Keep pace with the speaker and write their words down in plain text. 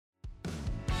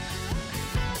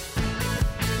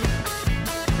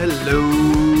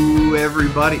Hello,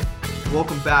 everybody.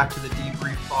 Welcome back to the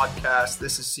Debrief podcast.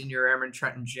 This is Senior Airman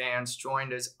Trenton Jans,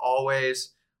 joined as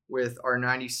always with our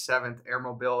 97th Air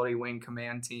Mobility Wing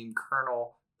Command Team,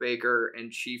 Colonel Baker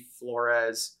and Chief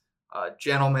Flores.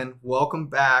 Gentlemen, welcome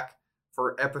back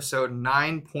for episode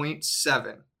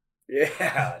 9.7.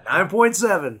 Yeah,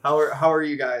 9.7. How are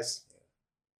you guys?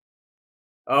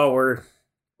 Oh, we're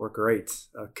great.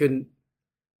 Couldn't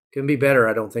be better,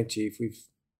 I don't think, Chief.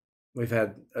 We've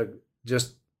had a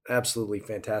just absolutely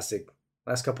fantastic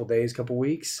last couple days, couple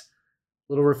weeks.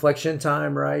 Little reflection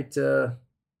time, right?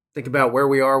 Think about where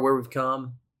we are, where we've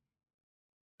come.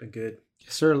 Been good.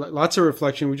 Yes, sir. Lots of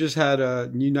reflection. We just had a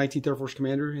new 19th Air Force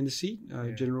commander in the seat,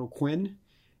 General Quinn,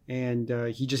 and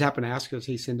he just happened to ask us,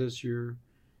 "Hey, send us your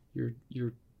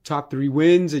top 3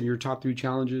 wins and your top 3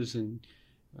 challenges, and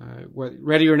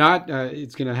ready or not,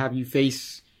 it's going to have you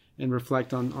face and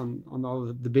reflect on all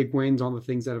the big wins, on the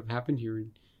things that have happened here."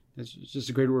 And it's just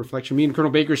a great reflection. Me and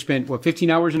Colonel Baker spent 15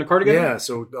 hours in a car together. Yeah.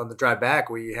 So on the drive back,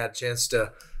 we had a chance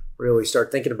to really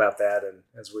start thinking about that, and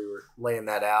as we were laying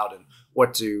that out and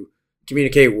what to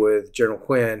communicate with General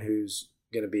Quinn, who's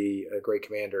going to be a great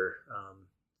commander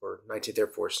for 19th Air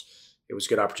Force, it was a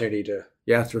good opportunity to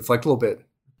reflect a little bit.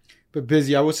 But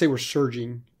busy, I would say we're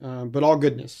surging, but all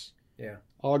goodness. Yeah.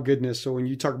 All goodness. So when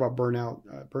you talk about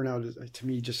burnout is, to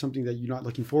me, just something that you're not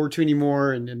looking forward to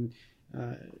anymore, and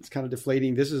it's kind of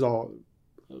deflating. This is all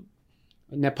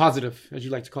a net positive, as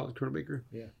you like to call it, Colonel Baker.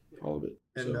 Yeah. All of it.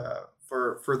 And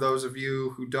for those of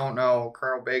you who don't know,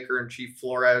 Colonel Baker and Chief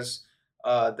Flores,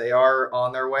 they are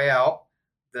on their way out.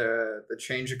 The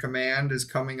change of command is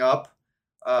coming up.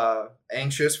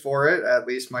 Anxious for it, at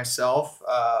least myself.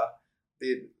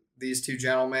 These two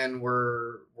gentlemen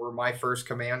were my first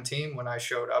command team when I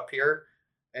showed up here,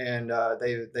 and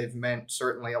they've meant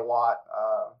certainly a lot,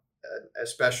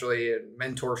 especially in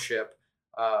mentorship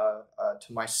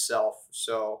to myself.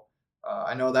 So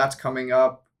I know that's coming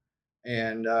up.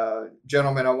 And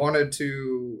gentlemen, I wanted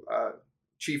to,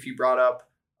 Chief, you brought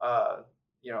up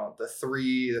the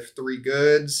three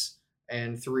goods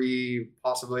and 3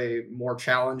 possibly more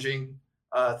challenging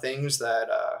things that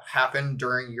happened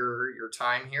during your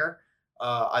time here.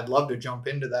 I'd love to jump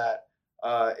into that.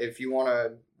 If you want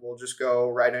to, we'll just go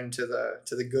right into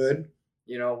the good.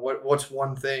 What's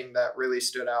one thing that really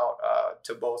stood out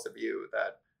to both of you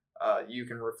that you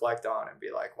can reflect on and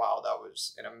be like, wow, that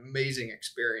was an amazing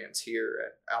experience here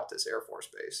at Altus Air Force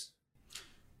Base?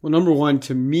 Well, number one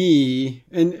to me,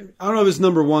 and I don't know if it's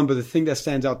number one, but the thing that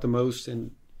stands out the most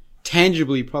and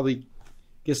tangibly probably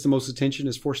gets the most attention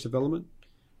is force development.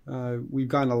 We've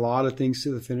gotten a lot of things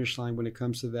to the finish line when it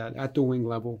comes to that at the wing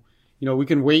level. We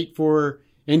can wait for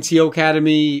NCO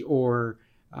Academy or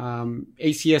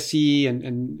ACSC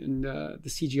and the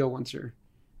CGO ones, sir.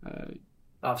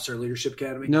 Officer Leadership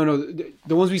Academy? No,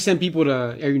 the ones we send people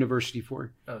to Air University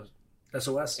for. Oh,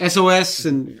 SOS? SOS,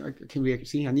 and can we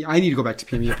see? I need to go back to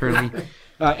PME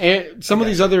apparently. Some of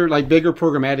these other like bigger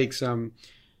programmatics.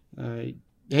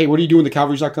 Hey, what do you do when the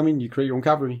cavalry's not coming? You create your own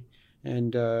cavalry.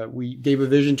 And we gave a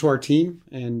vision to our team,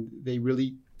 and they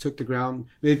really took the ground.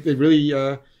 They really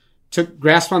took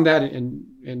grasp on that,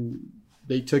 and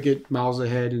they took it miles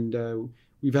ahead. And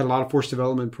we've had a lot of force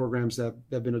development programs that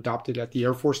have been adopted at the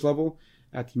Air Force level,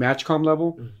 at the MATCHCOM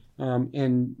level.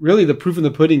 And really the proof in the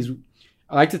puddings,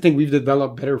 I like to think we've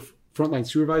developed better frontline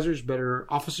supervisors, better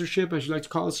officership, as you like to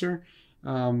call it, sir.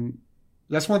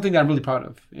 That's one thing that I'm really proud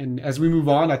of. And as we move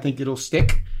on, I think it'll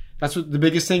stick. That's what the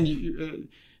biggest thing.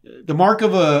 The mark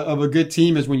of a good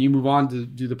team is when you move on to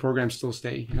do the programs still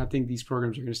stay. And I think these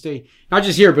programs are going to stay, not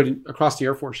just here, but across the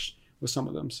Air Force with some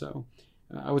of them. So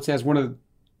I would say as one of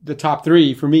the top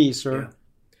 3 for me, sir. Yeah.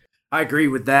 I agree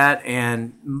with that.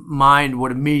 And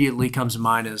what immediately comes to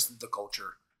mind is the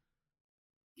culture.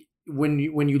 When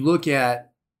you look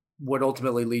at what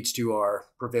ultimately leads to our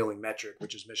prevailing metric,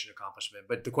 which is mission accomplishment.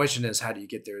 But the question is, how do you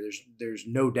get there? There's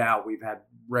no doubt we've had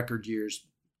record years,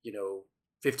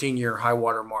 15-year high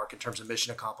water mark in terms of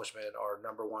mission accomplishment, our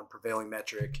number one prevailing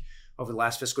metric over the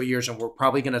last fiscal years. And we're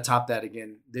probably going to top that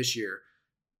again this year,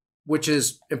 which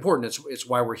is important. It's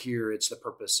why we're here. It's the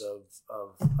purpose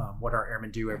of what our airmen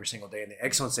do every single day and the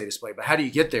excellence they display. But how do you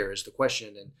get there is the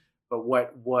question. But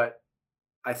what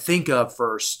I think of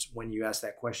first when you ask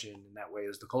that question in that way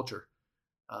is the culture.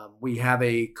 We have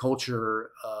a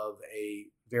culture of a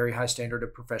very high standard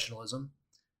of professionalism.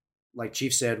 Like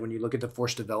Chief said, when you look at the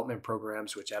force development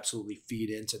programs, which absolutely feed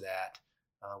into that,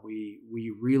 we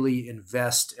really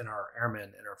invest in our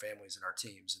airmen and our families and our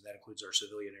teams, and that includes our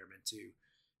civilian airmen too.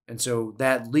 And so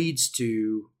that leads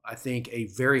to, I think, a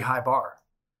very high bar.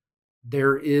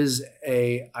 there is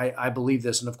I believe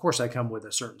this, and of course I come with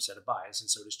a certain set of bias, and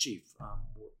so does Chief.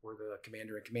 We're the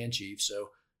commander and command chief. So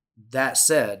that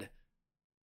said,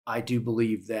 I do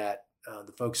believe that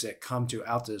the folks that come to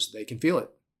Altus, they can feel it.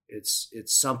 It's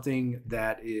something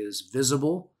that is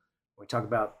visible. When we talk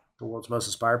about the world's most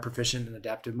inspired, proficient, and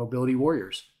adaptive mobility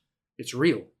warriors, it's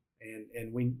real,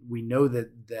 and we know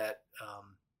that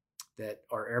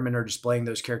our airmen are displaying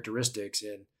those characteristics,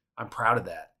 and I'm proud of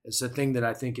that. It's the thing that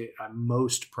I think I'm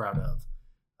most proud of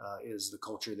is the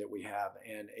culture that we have,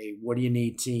 and a what do you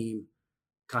need team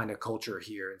kind of culture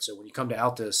here. And so when you come to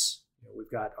Altus,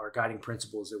 we've got our guiding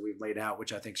principles that we've laid out,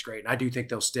 which I think is great, and I do think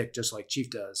they'll stick just like Chief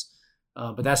does.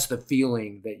 But that's the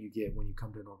feeling that you get when you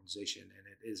come to an organization, and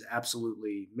it is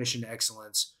absolutely mission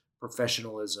excellence,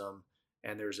 professionalism,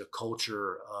 and there's a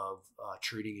culture of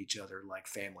treating each other like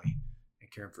family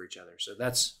and caring for each other. So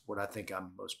that's what I think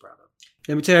I'm most proud of.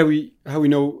 Let me tell you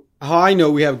how I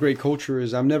know we have great culture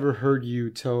is I've never heard you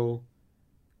tell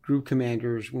group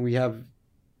commanders when we have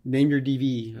name your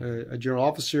DV, a general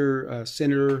officer, a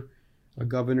senator, a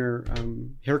governor,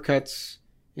 haircuts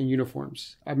and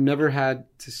uniforms. I've never had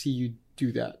to see you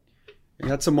do that. And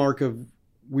that's a mark of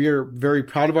we are very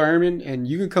proud of our airmen, and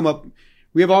you can come up.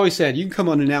 We have always said you can come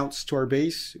unannounced to our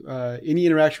base. Any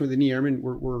interaction with any airman,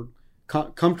 we're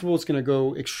comfortable. It's going to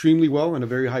go extremely well and a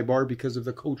very high bar because of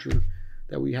the culture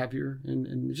that we have here.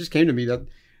 And it just came to me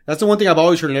that's the one thing I've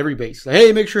always heard in every base. Like,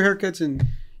 hey, make sure haircuts and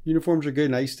uniforms are good.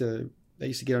 And I used to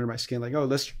get under my skin. Like,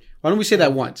 why don't we say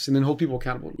that once and then hold people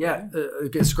accountable? Yeah,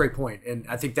 it's a great point. And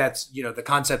I think that's, the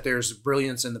concept there is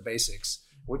brilliance in the basics.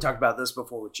 We talked about this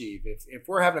before with Chief. If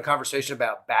we're having a conversation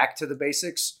about back to the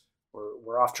basics,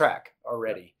 we're off track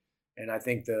already. And I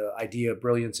think the idea of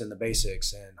brilliance in the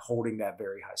basics and holding that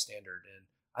very high standard. And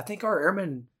I think our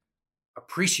airmen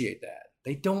appreciate that.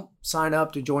 They don't sign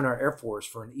up to join our Air Force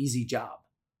for an easy job.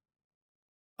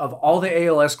 Of all the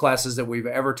ALS classes that we've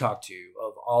ever talked to,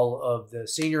 of all of the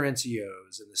senior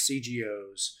NCOs and the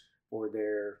CGOs for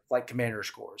their flight commander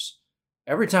scores,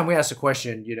 every time we ask a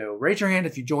question, raise your hand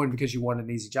if you joined because you want an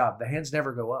easy job. The hands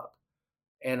never go up.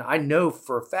 And I know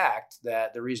for a fact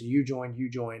that the reason you joined,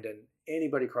 and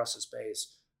anybody across the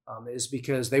space is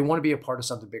because they want to be a part of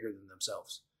something bigger than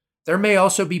themselves. There may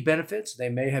also be benefits. They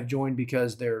may have joined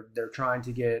because they're trying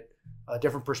to get a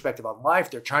different perspective on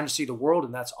life. They're trying to see the world,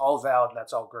 and that's all valid and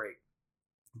that's all great.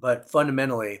 But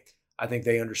fundamentally, I think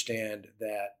they understand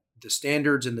that the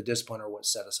standards and the discipline are what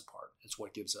set us apart. It's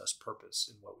what gives us purpose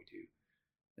in what we do.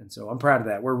 And so I'm proud of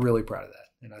that. We're really proud of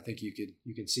that. And I think you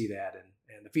can see that.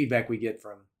 And the feedback we get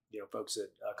from folks that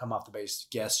come off the base,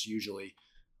 guests usually,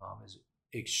 is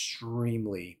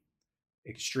extremely,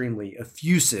 extremely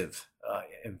effusive,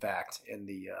 in fact, in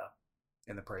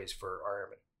the praise for our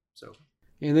airmen. So,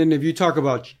 and then if you talk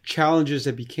about challenges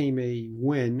that became a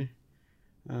win,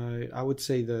 I would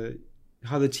say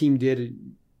how the team did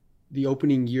the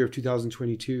opening year of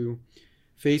 2022,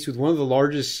 faced with one of the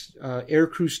largest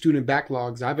aircrew student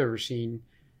backlogs I've ever seen,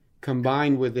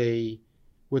 combined with the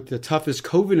toughest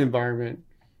COVID environment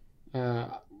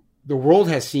the world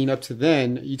has seen up to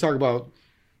then. You talk about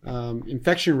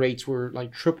infection rates were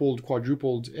like tripled,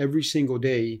 quadrupled every single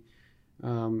day,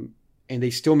 and they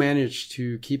still managed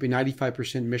to keep a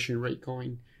 95% mission rate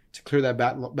going to clear that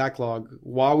backlog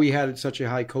while we had such a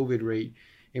high COVID rate.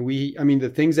 And the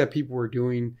things that people were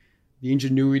doing, the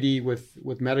ingenuity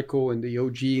with medical and the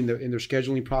OG and their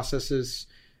scheduling processes,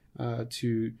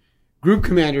 to group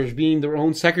commanders being their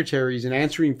own secretaries and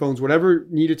answering phones, whatever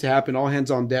needed to happen, all hands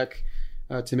on deck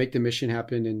to make the mission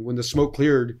happen. And when the smoke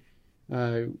cleared,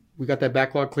 we got that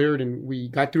backlog cleared and we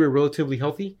got through it relatively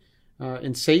healthy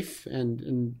and safe.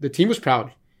 And the team was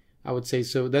proud, I would say.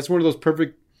 So that's one of those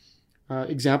perfect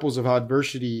examples of how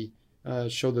adversity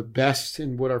show the best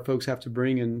in what our folks have to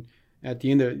bring. And at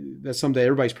the end, that's something that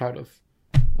everybody's proud of.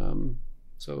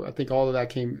 So I think all of that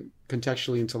came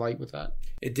contextually into light with that.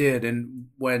 It did. And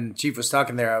when Chief was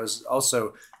talking there, I was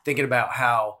also thinking about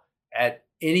how at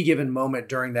any given moment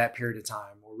during that period of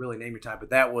time, or really name your time, but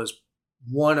that was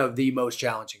one of the most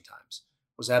challenging times,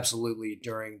 was absolutely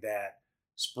during that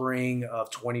spring of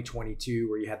 2022,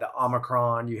 where you had the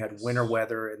Omicron, you had winter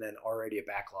weather, and then already a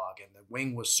backlog, and the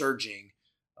wing was surging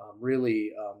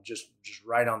just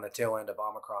right on the tail end of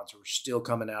Omicron. So we're still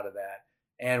coming out of that.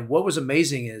 And what was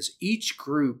amazing is each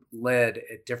group led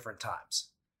at different times.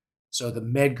 So the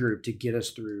med group to get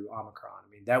us through Omicron,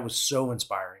 that was so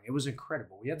inspiring. It was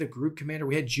incredible. We had the group commander.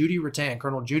 We had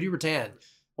Colonel Judy Rattan,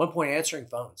 one point answering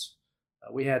phones.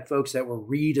 We had folks that were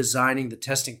redesigning the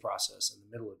testing process in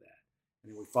the middle of that.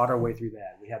 And we fought our way through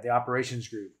that. We had the operations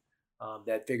group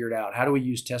that figured out how do we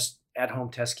use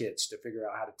at-home test kits to figure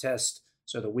out how to test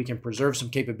so that we can preserve some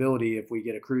capability. If we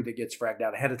get a crew that gets fragged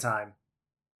out ahead of time,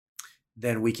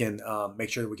 then we can make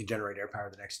sure that we can generate air power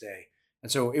the next day.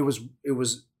 And so it was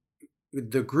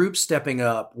the group stepping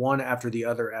up one after the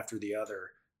other at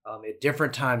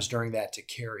different times during that to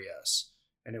carry us.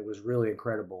 And it was really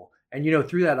incredible. And,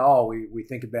 through that all, we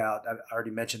think about, I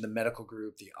already mentioned the medical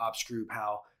group, the ops group,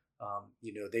 how,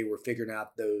 they were figuring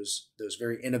out those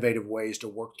very innovative ways to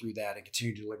work through that and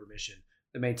continue to deliver mission.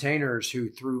 The maintainers who,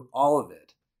 through all of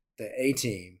it, the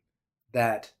A-team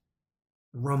that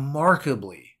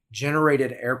remarkably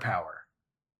generated air power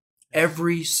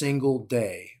every single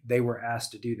day, they were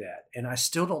asked to do that. And I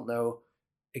still don't know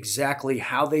exactly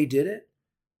how they did it,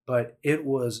 but it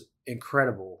was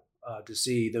incredible to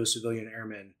see those civilian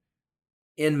airmen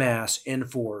en masse, in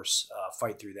force,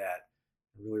 fight through that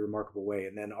in a really remarkable way.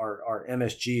 And then our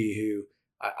MSG, who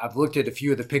I've looked at a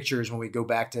few of the pictures when we go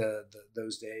back to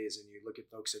those days, and you look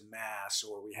at folks in mass,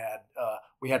 or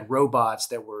we had robots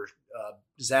that were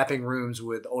zapping rooms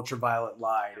with ultraviolet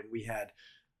light, and we had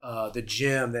the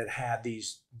gym that had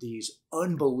these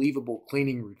unbelievable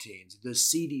cleaning routines. The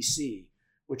CDC,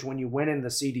 which when you went in the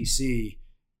CDC,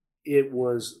 it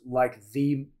was like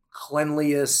the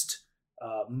cleanliest,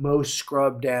 most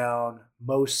scrubbed down,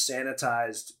 most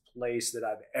sanitized place that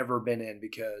I've ever been in,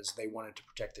 because they wanted to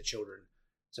protect the children.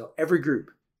 So every group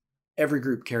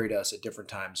carried us at different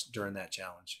times during that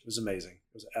challenge. It was amazing.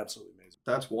 It was absolutely amazing.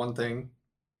 That's one thing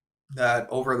that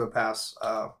over the past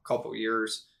couple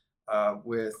years,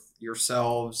 with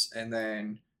yourselves and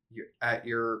then at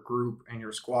your group and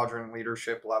your squadron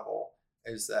leadership level,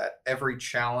 is that every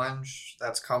challenge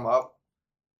that's come up,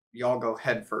 y'all go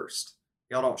head first.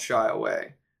 Y'all don't shy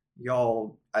away.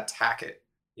 Y'all attack it.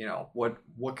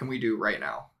 What can we do right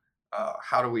now?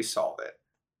 How do we solve it?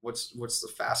 What's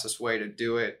the fastest way to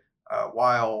do it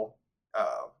while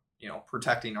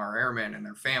protecting our airmen and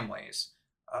their families?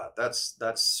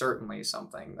 That's certainly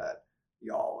something that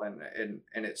y'all and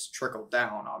it's trickled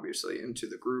down obviously into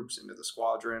the groups, into the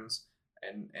squadrons,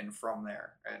 and from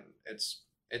there. And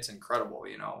it's incredible,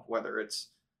 whether it's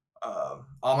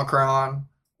Omicron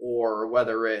or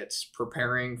whether it's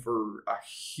preparing for a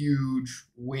huge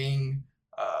wing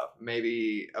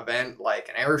maybe event like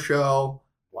an air show,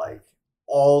 like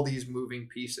all these moving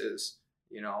pieces,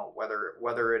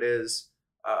 whether it is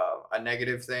a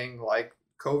negative thing like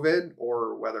COVID,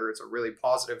 or whether it's a really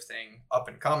positive thing up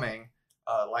and coming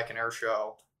like an air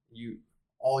show.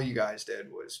 All you guys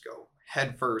did was go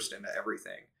head first into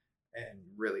everything and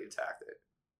really attacked it.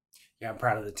 Yeah, I'm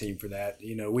proud of the team for that.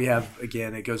 We have,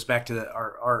 again, it goes back to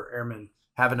our airmen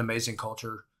have an amazing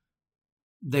culture.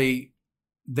 They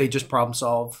just problem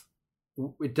solve.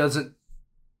 It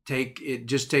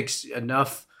just takes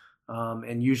enough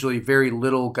and usually very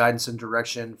little guidance and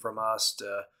direction from us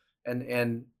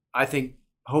and I think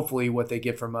hopefully what they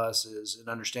get from us is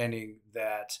an understanding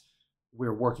that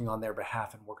we're working on their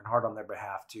behalf and working hard on their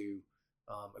behalf to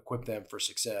equip them for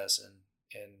success,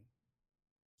 and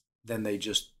then they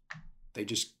just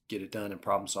get it done and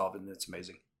problem solve, and it's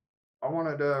amazing. I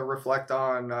wanted to reflect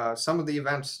on some of the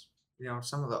events,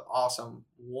 some of the awesome,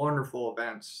 wonderful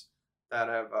events that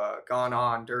have gone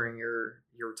on during your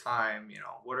time.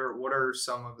 What are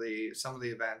some of the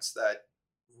events that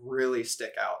really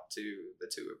stick out to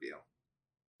the two of you?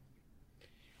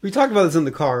 We talked about this in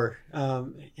the car.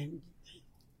 And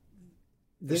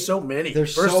there's so many.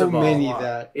 There's so many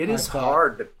that it is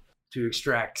hard to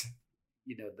extract,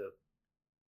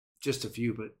 just a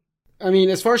few. But I mean,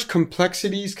 as far as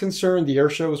complexity is concerned, the air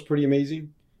show was pretty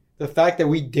amazing. The fact that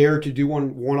we dared to do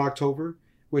one October,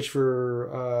 which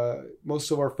for most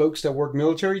of our folks that work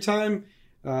military time,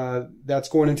 that's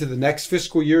going into the next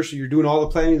fiscal year. So you're doing all the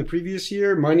planning the previous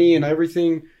year, money and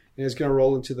everything, and it's going to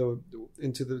roll into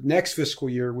the next fiscal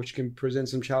year, which can present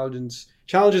some challenges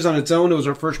on its own. It was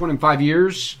our first one in 5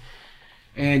 years,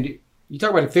 and you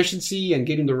talk about efficiency and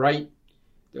getting the right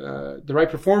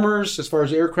performers as far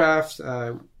as aircraft.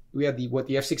 We had the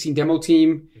F-16 demo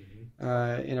team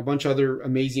and a bunch of other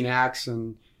amazing acts,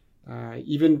 and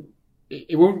even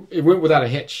it went without a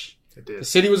hitch. It did. The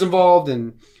city was involved,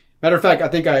 and matter of fact, I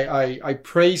think I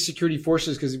praise security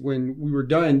forces because when we were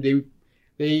done,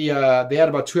 they had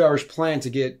about 2 hours planned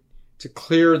to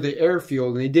clear the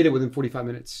airfield, and they did it within 45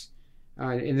 minutes.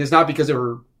 And it's not because they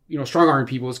were strong-arming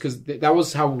people; it's because that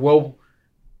was how well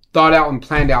thought out and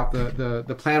planned out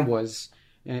the plan was,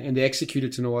 and they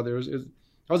executed to no other. That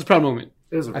was a proud moment.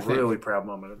 It was a really proud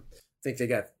moment. I think they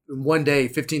got one day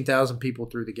 15,000 people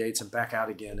through the gates and back out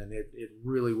again, and it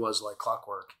really was like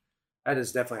clockwork. That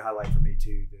is definitely a highlight for me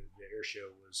too. The air show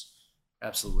was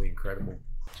absolutely incredible.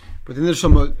 But then there's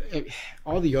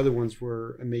all the other ones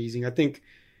were amazing. I think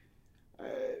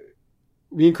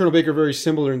me and Colonel Baker are very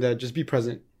similar in that just be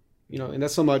present, and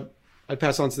that's something I'd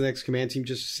pass on to the next command team.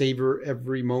 Just savor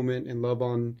every moment and love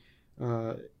on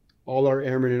all our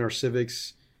airmen and our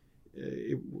civics.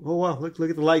 Oh wow! Look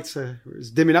at the lights. It's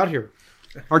dimming out here.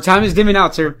 Our time is dimming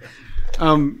out, sir.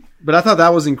 But I thought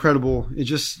that was incredible. It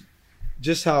just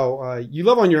how you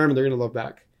love on your airmen, they're going to love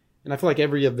back. And I feel like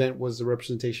every event was a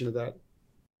representation of that.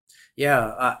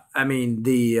 Yeah, I mean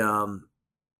the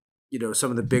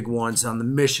some of the big ones on the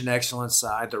mission excellence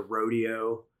side, the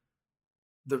rodeo.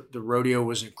 The rodeo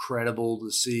was incredible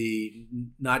to see,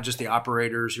 not just the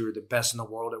operators who are the best in the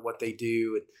world at what they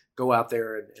do and go out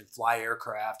there and fly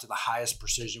aircraft to the highest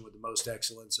precision with the most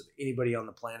excellence of anybody on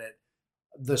the planet.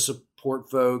 The support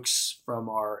folks from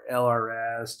our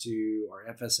LRS to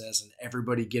our FSS and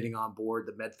everybody getting on board.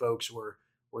 The med folks were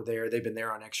there. They've been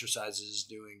there on exercises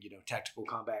doing, tactical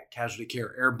combat, casualty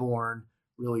care, airborne,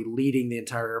 really leading the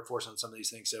entire Air Force on some of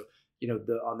these things. So,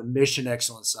 on the mission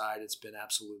excellence side, it's been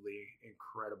absolutely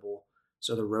incredible.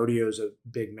 So the rodeo is a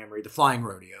big memory, the flying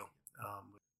rodeo.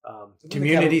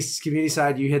 Community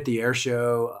side, you hit the air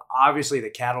show. Obviously the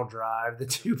cattle drive, the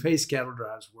 2-base cattle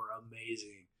drives were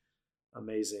amazing.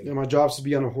 Yeah, my job's to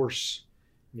be on a horse.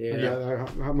 Yeah.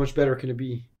 How much better can it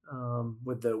be?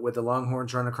 With the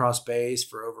Longhorns run across base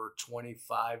for over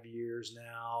 25 years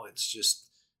now, it's just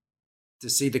to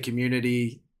see the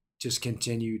community just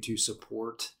continue to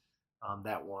support.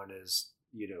 That one is,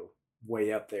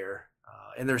 way up there.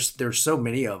 And there's so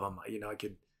many of them. I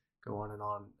could go on and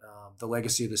on. The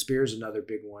Legacy of the Spear is another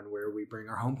big one where we bring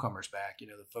our homecomers back. The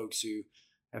folks who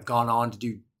have gone on to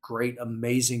do great,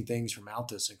 amazing things from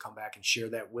Altus and come back and share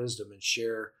that wisdom and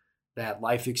share that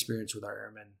life experience with our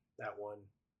airmen. That one,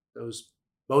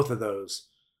 both of those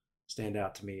stand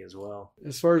out to me as well.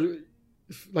 As far as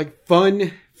like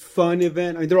fun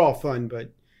event, I mean, they're all fun,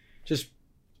 but just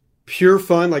pure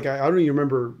fun. Like I don't even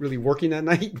remember really working that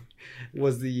night.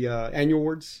 Was the annual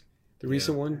awards, the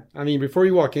recent one. I mean, before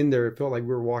you walk in there, it felt like we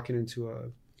were walking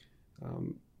into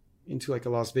like a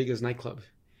Las Vegas nightclub.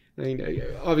 I mean,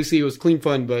 obviously it was clean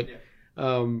fun, but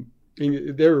I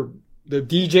mean, the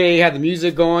DJ had the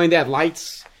music going. They had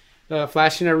lights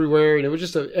flashing everywhere, and it was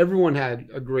just everyone had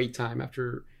a great time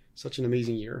after such an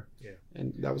amazing year. Yeah,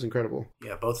 and that was incredible.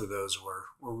 Yeah, both of those were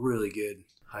really good.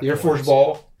 The Air Force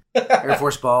Ball. Air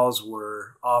Force balls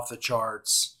were off the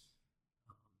charts.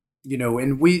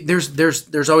 And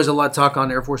there's always a lot of talk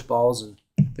on Air Force balls and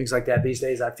things like that these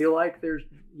days. I feel like there's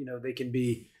they can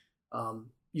be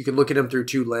you can look at them through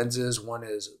two lenses. One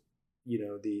is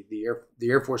the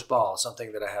Air Force ball,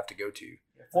 something that I have to go to.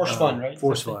 Force fun, right?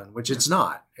 Force fun, which it's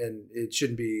not, and it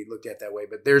shouldn't be looked at that way.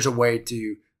 But there's a way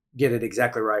to get it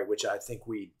exactly right, which I think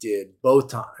we did both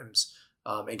times.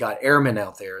 And got airmen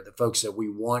out there, the folks that we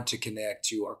want to connect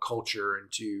to our culture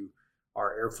and to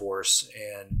our Air Force,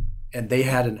 and they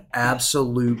had an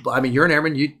absolute. I mean, you're an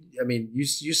airman.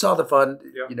 You saw the fun.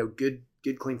 Yeah.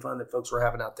 Good clean fun that folks were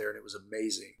having out there, and it was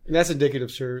amazing. And that's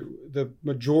indicative, sir. The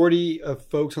majority of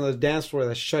folks on the dance floor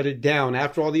that shut it down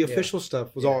after all the official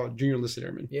stuff was all junior enlisted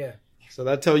airmen. Yeah. So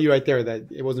that tell you right there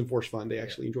that it wasn't forced fun. They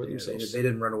actually enjoyed themselves. They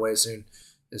didn't run away as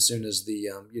soon as the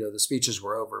the speeches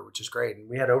were over, which is great. And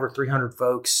we had over 300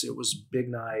 folks. It was a big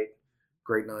night,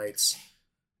 great nights.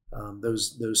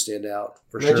 Those stand out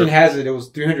for sure. Legend has it was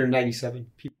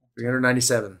 397 people.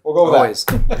 397. We'll go with always.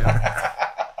 That.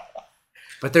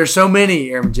 But there's so many,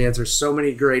 Airman Jans, there's so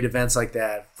many great events like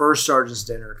that. First Sergeant's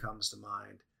Dinner comes to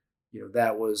mind.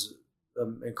 That was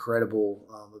an incredible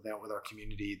event with our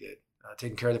community that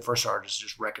taking care of the first sergeants,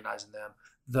 just recognizing them.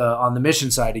 On the mission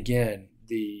side, again,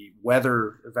 the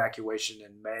weather evacuation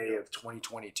in May of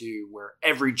 2022, where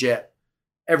every jet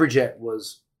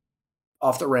was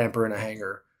off the ramp or in a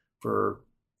hangar for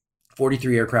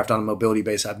 43 aircraft on a mobility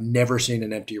base. I've never seen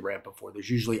an empty ramp before. There's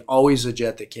usually always a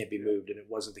jet that can't be moved, and it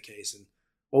wasn't the case. And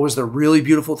what was the really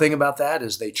beautiful thing about that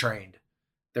is they trained.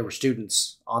 There were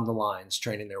students on the lines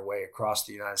training their way across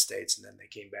the United States, and then they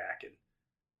came back and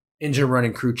engine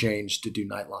running crew change to do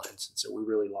night lines. And so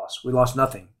we lost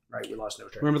nothing. Right, we lost no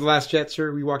training. Remember the last jet,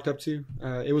 sir, we walked up to?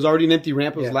 It was already an empty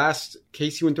ramp. It was last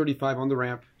KC-135 on the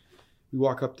ramp. We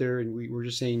walk up there, and we were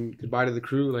just saying goodbye to the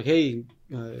crew. Like, hey,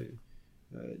 you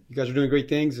guys are doing great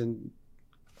things. And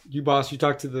you, boss, you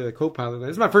talked to the co-pilot.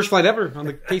 This is my first flight ever on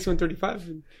the KC-135.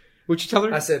 And what'd you tell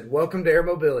her? I said, welcome to air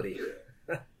mobility.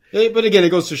 Hey, but again,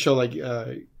 it goes to show, like,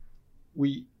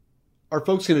 our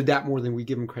folks can adapt more than we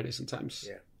give them credit sometimes.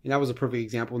 Yeah. And that was a perfect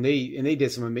example. And they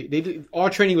did some amazing. All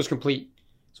training was complete.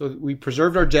 So we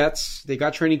preserved our jets. They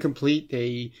got training complete.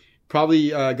 They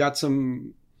probably got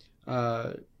some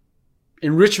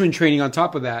enrichment training on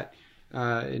top of that.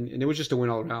 And it was just a win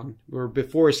all around. Where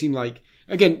before it seemed like,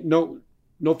 again, no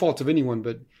no fault of anyone,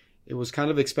 but it was kind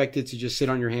of expected to just sit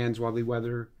on your hands while the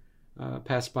weather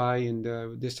passed by.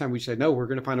 And this time we said, no, we're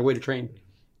going to find a way to train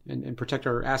and protect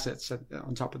our assets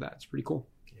on top of that. It's pretty cool.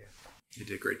 Yeah, you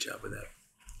did a great job with that.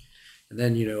 And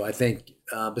then, I think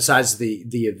besides the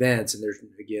events, and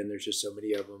there's just so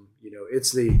many of them,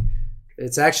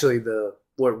 it's actually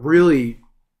what really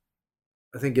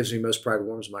I think gives me most pride,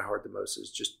 warms my heart the most,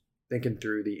 is just thinking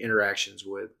through the interactions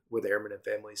with airmen and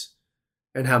families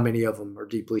and how many of them are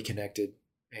deeply connected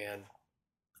and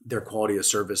their quality of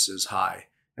service is high.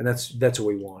 And that's what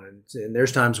we want. And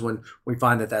there's times when we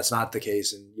find that that's not the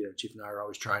case. And, Chief and I are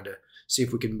always trying to see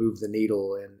if we can move the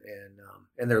needle,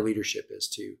 and their leadership is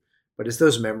too. But it's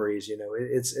those memories,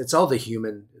 it's all the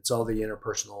human, it's all the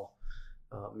interpersonal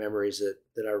memories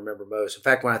that I remember most. In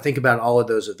fact, when I think about all of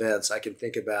those events, I can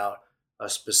think about a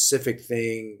specific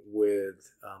thing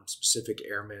with specific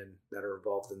airmen that are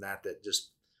involved in that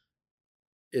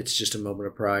it's just a moment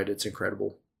of pride. It's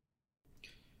incredible.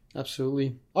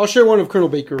 Absolutely. I'll share one of Colonel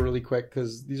Baker really quick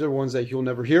because these are ones that you'll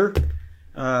never hear.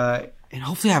 And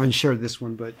hopefully I haven't shared this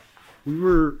one, but we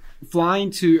were flying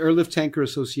to Airlift Tanker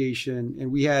Association,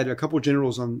 and we had a couple of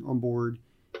generals on board,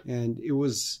 and it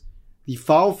was the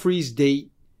fall freeze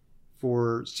date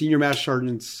for senior master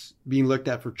sergeants being looked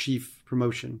at for chief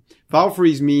promotion. Fall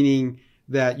freeze meaning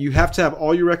that you have to have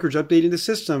all your records updated in the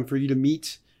system for you to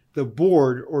meet the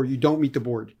board, or you don't meet the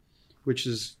board, which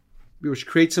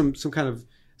creates some kind of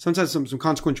sometimes some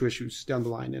consequential issues down the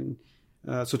line.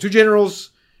 And so two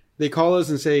generals, they call us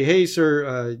and say, "Hey,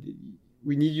 sir,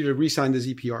 we need you to re-sign the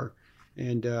ZPR."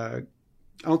 And I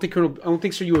don't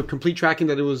think, sir, you were complete tracking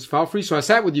that it was file free. So I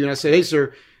sat with you and I said, "Hey,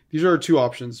 sir, these are our two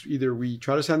options. Either we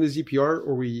try to sign the ZPR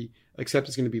or we accept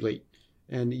it's going to be late."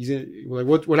 And we're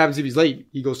like, what happens if he's late?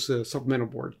 He goes to supplemental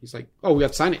board. He's like, "Oh, we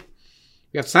have to sign it.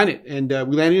 We have to sign it." And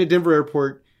we landed at Denver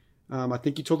Airport. I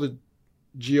think you told the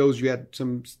GOs you had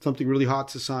something really hot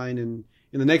to sign. And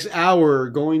in the next hour,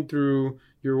 going through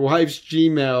your wife's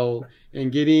Gmail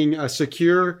and getting a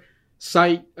secure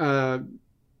site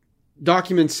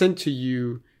document sent to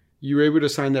you, you were able to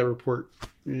sign that report.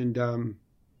 And,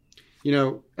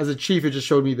 as a chief, it just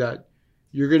showed me that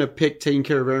you're going to pick taking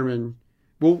care of airmen.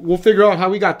 We'll figure out how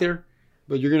we got there,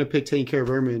 but you're going to pick taking care of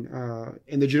airmen.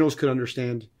 And the generals could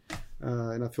understand.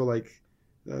 And I feel like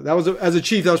as a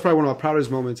chief, that was probably one of my proudest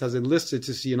moments as enlisted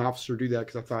to see an officer do that,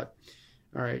 because I thought,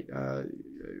 all right,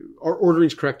 our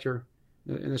ordering's correct here.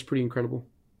 And that's pretty incredible.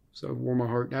 So it warmed my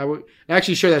heart. I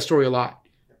actually share that story a lot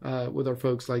with our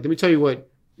folks. Like, let me tell you where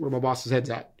my boss's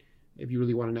head's at, if you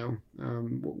really want to know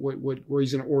where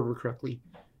he's going to order correctly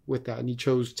with that. And he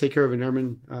chose take care of an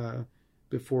airman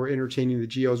before entertaining the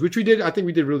GOs, which we did. I think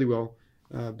we did really well.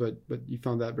 But you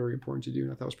found that very important to do,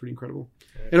 and I thought it was pretty incredible.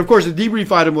 And of course, the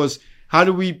debrief item was, how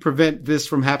do we prevent this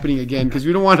from happening again? Because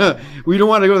we don't want to go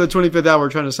to the 25th hour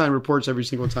trying to sign reports every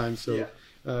single time. So. Yeah.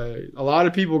 A lot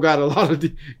of people got a lot of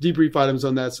debrief items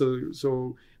on that.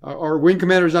 So our wing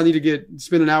commander does not need to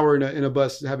spend an hour in a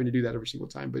bus having to do that every single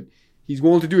time. But he's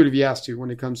willing to do it if he has to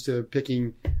when it comes to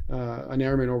picking an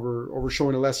airman over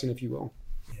showing a lesson, if you will.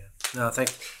 Yeah. No, I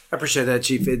appreciate that,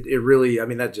 Chief. It really,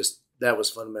 that was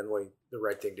fundamentally the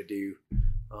right thing to do.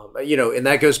 And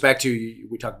that goes back to,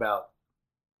 we talk about,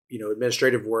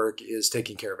 administrative work is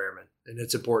taking care of airmen, and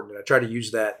it's important. And I try to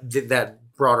use that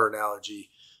broader analogy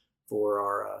for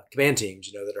our command teams,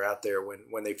 that are out there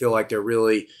when they feel like they're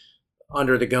really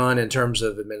under the gun in terms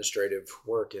of administrative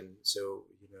work. And so,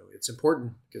 it's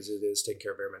important because it is taking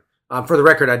care of airmen. For the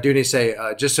record, I do need to say,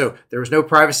 just so there was no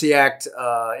Privacy Act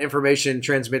information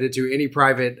transmitted to any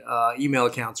private email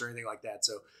accounts or anything like that.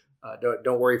 So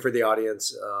don't worry for the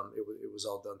audience. It was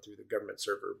all done through the government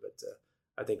server. But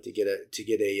I think to get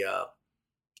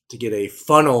a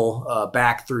funnel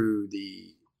back through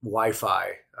the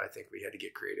Wi-Fi, I think we had to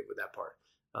get creative with that part.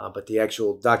 But the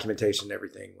actual documentation and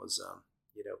everything was,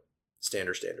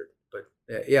 standard. But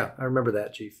I remember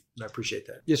that, Chief. And I appreciate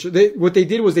that. Yes, yeah, so what they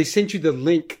did was they sent you the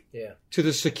link to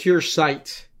the secure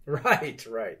site. Right.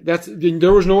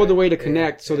 There was no other way to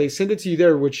connect, so they sent it to you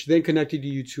there, which then connected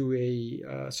you to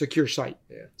a secure site.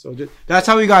 Yeah. So that's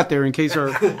how we got there. In case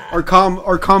our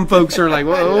com folks are like,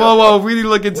 whoa, we need to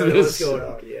look into this. What's going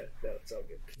on? Yeah, that's all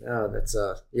good. No, that's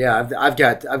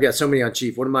I've got so many on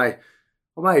Chief. I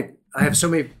have so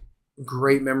many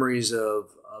great memories of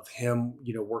him,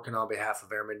 working on behalf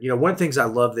of airmen. One of the things I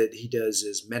love that he does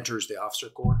is mentors the officer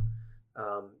corps.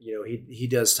 He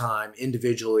does time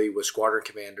individually with squadron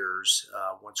commanders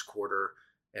once a quarter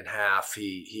and half.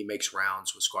 He makes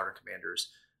rounds with squadron commanders.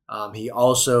 He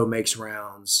also makes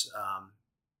rounds,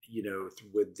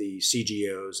 with the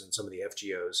CGOs and some of the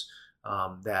FGOs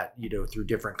that, through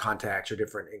different contacts or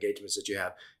different engagements that you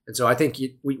have. And so I think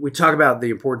we talk about the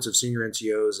importance of senior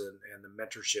NCOs and the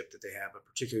mentorship that they have, but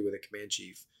particularly with a command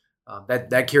chief.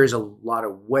 That carries a lot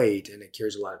of weight and it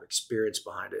carries a lot of experience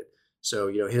behind it.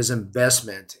 So, his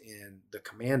investment in the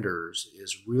commanders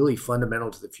is really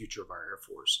fundamental to the future of our Air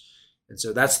Force. And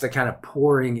so that's the kind of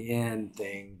pouring in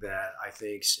thing that I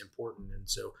think is important. And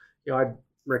so, I'd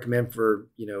recommend for,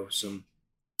 some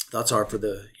thoughts are for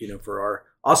for our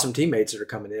awesome teammates that are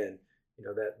coming in,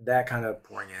 that kind of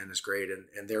pouring in is great.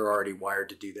 And they're already wired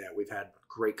to do that. We've had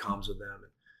great comms with them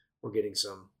and we're getting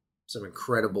some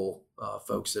incredible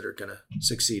folks that are going to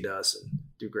succeed us and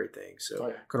do great things.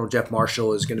 So Colonel Jeff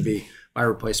Marshall is going to be my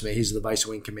replacement. He's the vice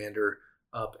wing commander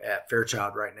up at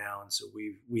Fairchild right now. And so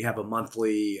we have a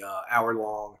monthly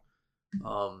hour-long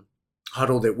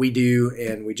huddle that we do.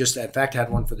 And we just, in fact,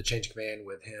 had one for the change of command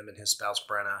with him and his spouse,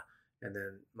 Brenna, and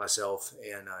then myself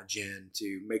and Jen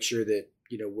to make sure that,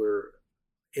 we're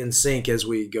in sync as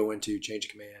we go into change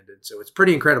of command. And so it's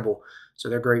pretty incredible. So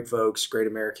they're great folks, great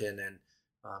American, and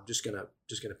just gonna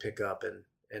pick up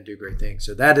and do great things.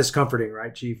 So that is comforting,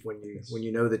 right, Chief? When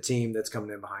you know the team that's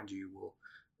coming in behind you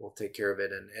will take care of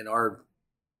it. And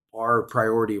our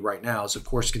priority right now is, of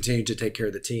course, continue to take care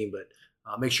of the team, but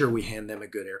make sure we hand them a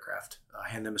good aircraft,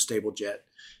 hand them a stable jet,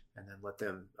 and then let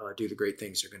them do the great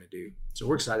things they're going to do. So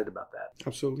we're excited about that.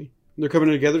 Absolutely. They're coming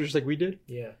together just like we did.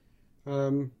 Yeah.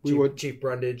 Chief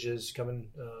Brundage is coming.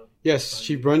 Yes,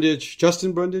 Chief Brundage,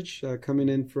 Justin Brundage, coming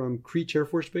in from Creech Air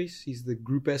Force Base. He's the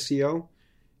Group SEO.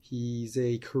 He's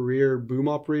a career boom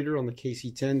operator on the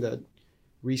KC-10 that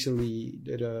recently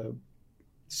did a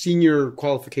senior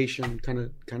qualification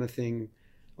kind of thing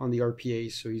on the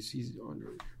RPA. So he's on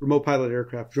remote pilot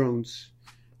aircraft drones.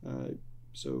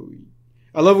 So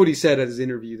I love what he said at his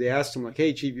interview. They asked him, like,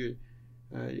 "Hey, Chief,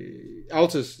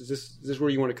 Altus, is this where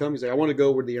you want to come?" He's like, "I want to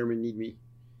go where the airmen need me."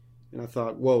 And I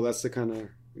thought, whoa, that's the kind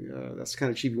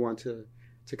of chief you want to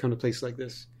come to a place like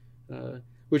this.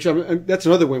 Which that's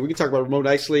another win. We can talk about remote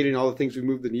isolating, all the things we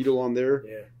moved the needle on there.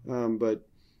 Yeah. But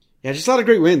yeah, just a lot of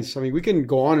great wins. I mean, we can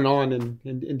go on and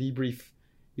debrief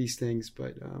these things,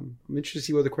 but I'm interested to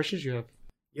see what other questions you have.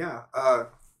 Yeah.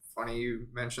 Funny you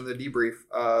mentioned the debrief.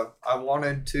 I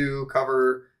wanted to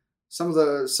cover some of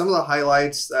the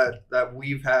highlights that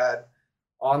we've had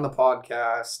on the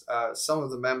podcast, some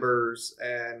of the members,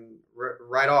 and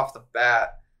right off the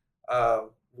bat,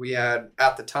 we had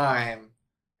at the time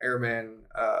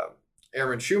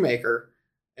Airman Shoemaker,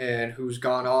 and who's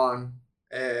gone on,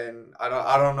 and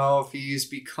I don't know if he's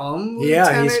become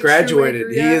he's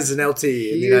graduated. He is an LT in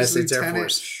the United States Air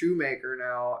Force. Shoemaker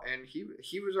now, and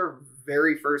he was our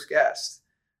very first guest,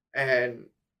 and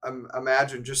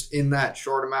imagine just in that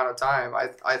short amount of time,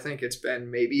 I think it's been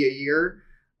maybe a year,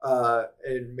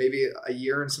 and maybe a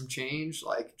year and some change.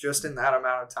 Like just in that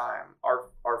amount of time,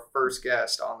 our first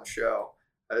guest on the show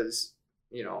has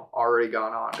already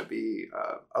gone on to be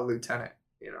a lieutenant.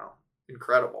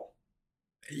 Incredible.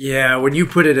 Yeah, when you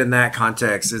put it in that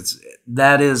context,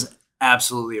 that is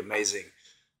absolutely amazing.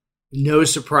 No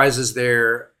surprises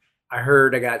there. I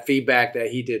got feedback that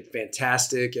he did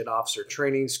fantastic at officer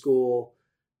training school.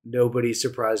 Nobody's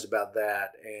surprised about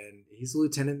that. And he's a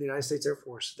lieutenant in the United States Air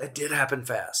Force. That did happen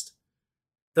fast.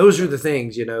 Those are the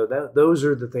things, those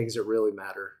are the things that really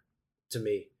matter to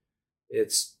me.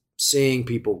 It's seeing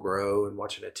people grow and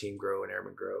watching a team grow and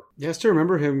airmen grow. Yeah, I still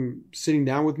remember him sitting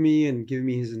down with me and giving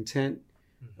me his intent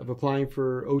of applying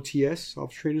for OTS,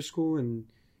 Officer Trainer School, and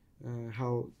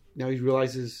how now he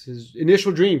realizes his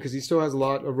initial dream, because he still has a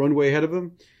lot of runway ahead of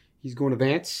him. He's going to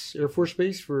Vance Air Force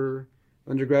Base for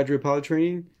undergraduate pilot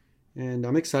training, and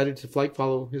I'm excited to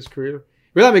follow his career.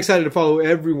 Really, I'm excited to follow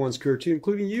everyone's career too,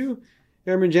 including you,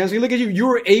 Airman Jance. Look at you. You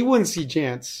were A1C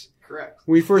Jance. Correct.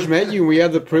 When we first met you, and we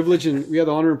had the privilege and we had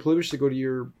the honor and privilege to go to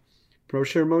your pro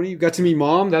ceremony. You got to meet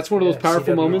Mom. That's one of those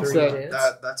powerful moments.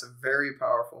 That's a very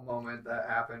powerful moment that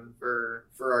happened for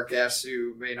our guests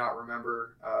who may not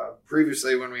remember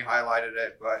previously when we highlighted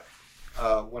it. But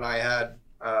when I had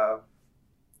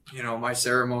my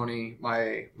ceremony,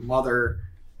 my mother,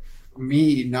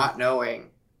 me not knowing,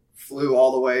 flew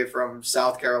all the way from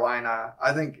South Carolina.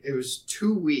 I think it was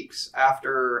 2 weeks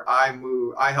after I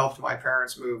moved. I helped my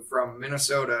parents move from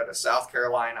Minnesota to South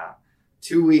Carolina.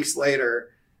 2 weeks later,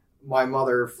 my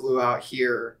mother flew out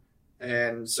here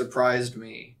and surprised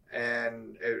me.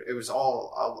 And it was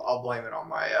all, I'll blame it on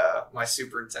my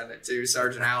superintendent too,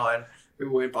 Sergeant Allen,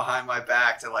 who went behind my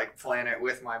back to plan it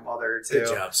with my mother too.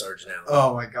 Good job, Sergeant Allen.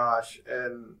 Oh my gosh.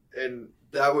 And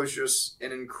that was just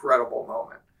an incredible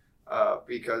moment.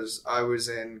 Because I was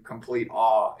in complete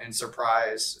awe and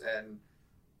surprise, and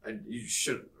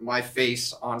my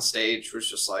face on stage was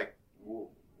just like,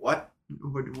 what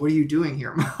are you doing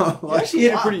here, Mom?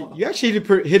 You actually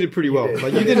hit it pretty well.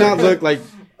 Like you did not look like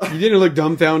you didn't look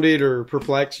dumbfounded or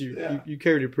perplexed. You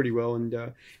carried it pretty well.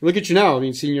 And look at you now. I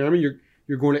mean, senior Airman,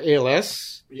 you're going to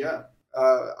ALS. Yeah.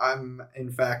 I'm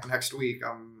in fact next week.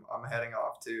 I'm heading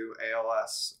off to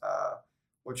ALS,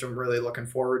 which I'm really looking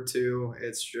forward to.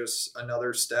 It's just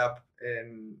another step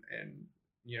in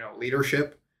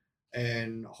leadership,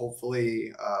 and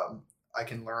hopefully I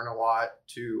can learn a lot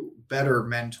to better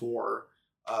mentor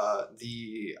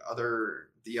the other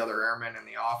airmen in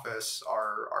the office,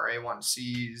 our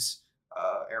A1Cs,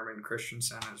 Airman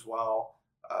Christensen as well.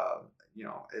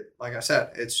 Like I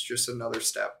said, it's just another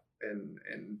step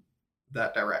in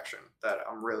that direction that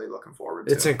I'm really looking forward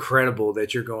to. It's incredible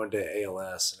that you're going to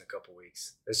ALS in a couple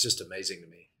weeks. It's just amazing to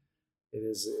me. It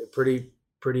is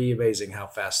pretty amazing how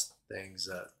fast things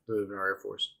move in our Air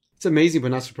Force. It's amazing,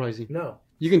 but not surprising. No,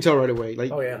 you can tell right away.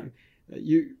 Like, oh yeah,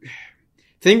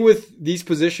 thing with these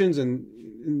positions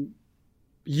and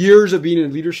years of being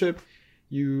in leadership,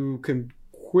 you can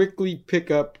quickly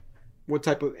pick up what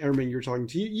type of airman you're talking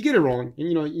to. You get it wrong,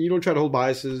 and you don't try to hold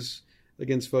biases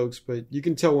against folks, but you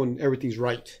can tell when everything's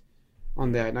right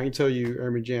on that. And I can tell you,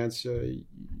 Airman Jantz,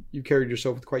 you carried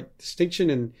yourself with quite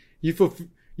distinction, and you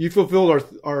fulfilled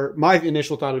my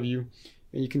initial thought of you,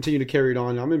 and you continue to carry it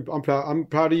on. I'm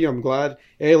proud of you. I'm glad.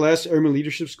 ALS, Airman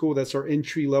Leadership School, that's our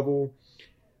entry level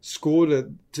school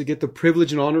to get the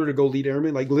privilege and honor to go lead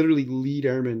airmen, like literally lead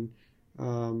airmen,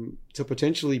 to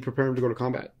potentially prepare them to go to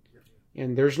combat.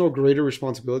 And there's no greater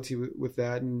responsibility with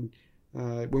that. And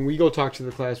when we go talk to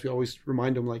the class, we always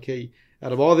remind them, like, hey,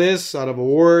 out of all this, out of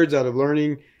awards, out of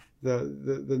learning,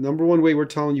 the number one way we're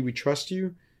telling you we trust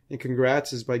you and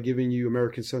congrats is by giving you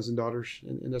American sons and daughters.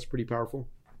 And that's pretty powerful.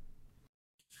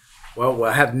 Well,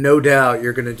 I have no doubt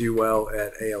you're going to do well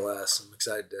at ALS. I'm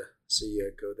excited to see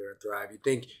you go there and thrive.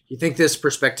 You think this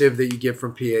perspective that you give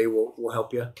from PA will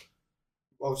help you?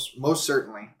 Most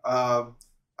certainly.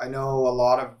 I know a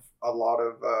lot of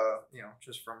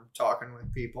just from talking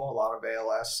with people, a lot of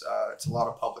ALS, it's a lot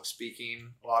of public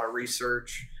speaking, a lot of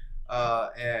research,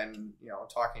 and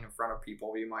talking in front of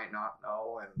people you might not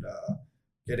know, and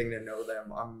getting to know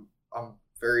them. I'm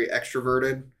very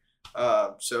extroverted,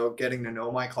 so getting to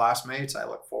know my classmates, I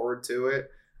look forward to it.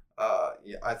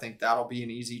 I think that'll be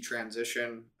an easy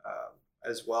transition,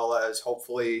 as well as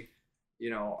hopefully,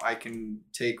 I can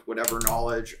take whatever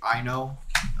knowledge I know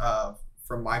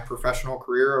from my professional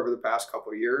career over the past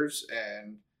couple of years,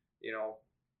 and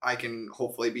I can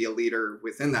hopefully be a leader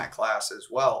within that class as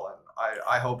well. And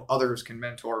I hope others can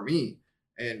mentor me,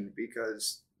 and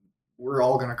because we're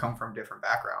all going to come from different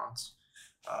backgrounds,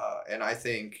 and I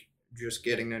think just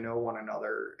getting to know one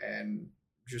another and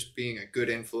just being a good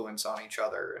influence on each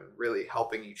other and really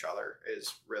helping each other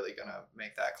is really going to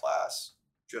make that class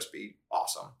just be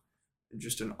awesome, and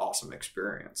just an awesome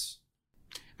experience.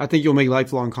 I think you'll make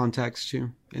lifelong contacts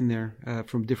too in there,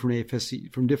 from different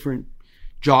AFSC, from different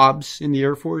jobs in the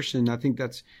Air Force. And I think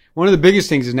that's one of the biggest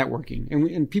things is networking.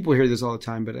 And people hear this all the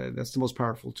time, but that's the most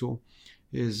powerful tool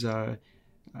is,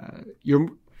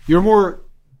 you're more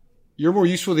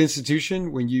useful to the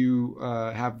institution when you,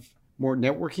 have more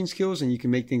networking skills and you can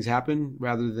make things happen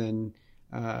rather than,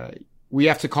 we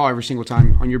have to call every single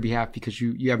time on your behalf because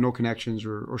you have no connections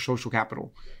or social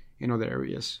capital in other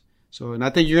areas. So, and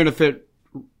I think you're going to fit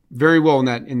very well in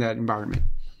that environment,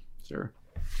 sir.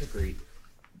 Agreed.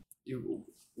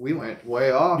 We went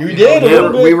way off. You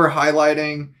did. We were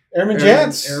highlighting Airman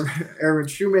Jantz, Airman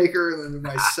Shoemaker, and then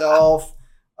myself.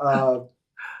 But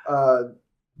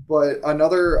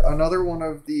another one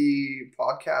of the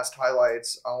podcast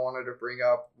highlights I wanted to bring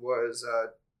up was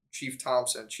Chief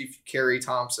Kerry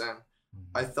Thompson.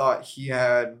 I thought he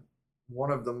had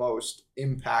one of the most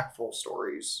impactful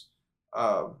stories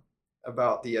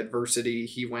about the adversity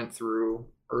he went through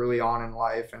early on in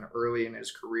life and early in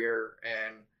his career,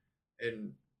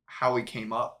 and how he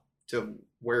came up to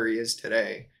where he is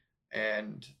today,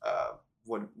 and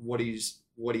what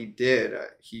he did.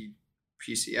 He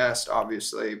PCS'd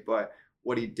obviously, but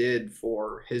what he did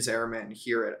for his airmen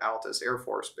here at Altus Air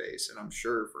Force Base, and I'm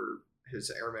sure for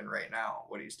his airmen right now,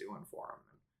 what he's doing for them.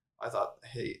 I thought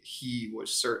he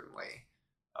was certainly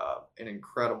an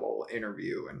incredible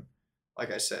interview, and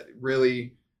like I said, it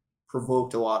really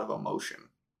provoked a lot of emotion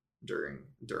during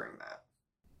that.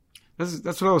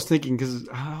 That's what I was thinking, because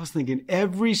I was thinking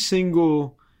every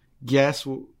single guest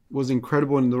was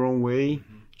incredible in their own way.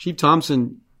 Mm-hmm. Chief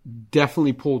Thompson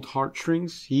definitely pulled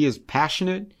heartstrings. He is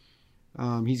passionate.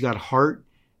 He's got heart,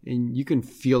 and you can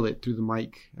feel it through the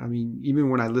mic. I mean, even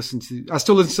when I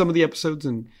still listen to some of the episodes,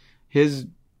 and his,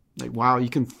 like, wow, you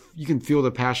can feel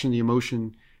the passion, the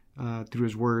emotion through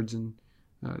his words. And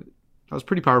That was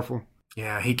pretty powerful.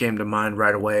 Yeah, he came to mind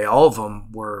right away. All of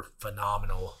them were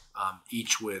phenomenal,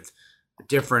 each with a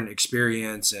different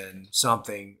experience and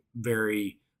something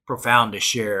very profound to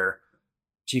share.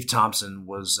 Chief Thompson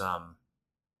was,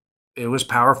 it was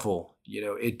powerful.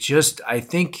 It just, I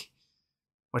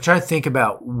try to think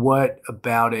about what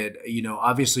about it,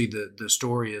 obviously the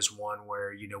story is one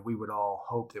where, we would all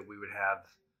hope that we would have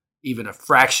even a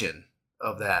fraction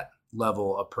of that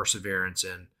level of perseverance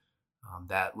and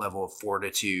that level of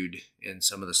fortitude in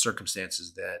some of the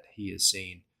circumstances that he has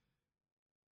seen.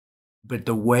 But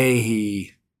the way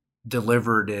he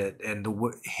delivered it and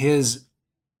his,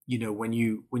 when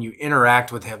you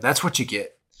interact with him, that's what you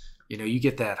get. You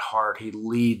get that heart. He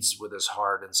leads with his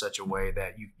heart in such a way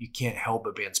that you can't help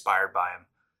but be inspired by him.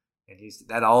 And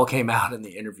that all came out in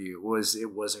the interview.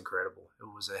 It was incredible.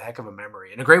 It was a heck of a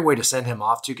memory and a great way to send him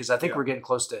off too, because I think we're getting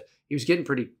close to. He was getting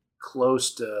pretty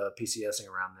close to PCSing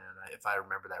around then, if I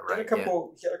remember that right. He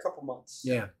had a couple months.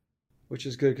 Yeah, which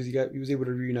is good because he was able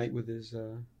to reunite with his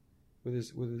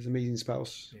amazing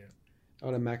spouse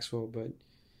out in Maxwell. But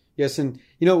yes, and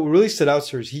what really stood out,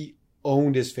 sir, is he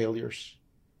owned his failures.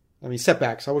 I mean,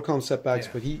 setbacks. I would call them setbacks,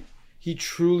 but he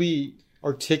truly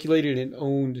articulated and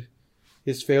owned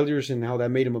his failures and how that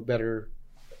made him a better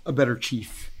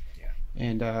chief. Yeah,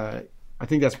 and I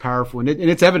think that's powerful, and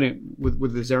it's evident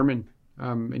with his airmen.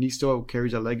 And he still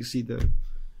carries that legacy. The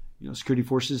security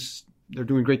forces, they're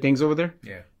doing great things over there.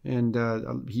 Yeah, and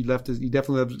he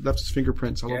definitely left his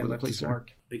fingerprints all over the place.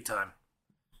 Mark, big time.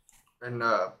 And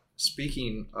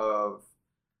speaking of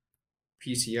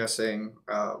PCSing,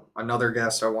 another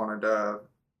guest I wanted to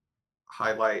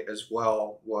highlight as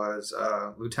well was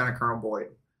Lieutenant Colonel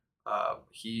Boyd.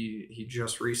 He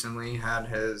just recently had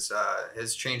his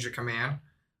change of command.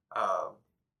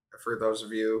 For those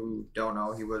of you who don't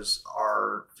know, he was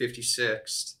our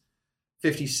 56th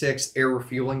Air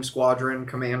Refueling Squadron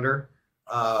commander,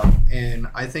 and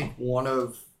I think one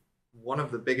of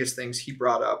the biggest things he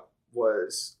brought up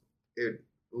was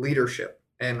leadership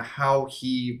and how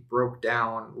he broke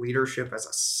down leadership as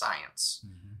a science.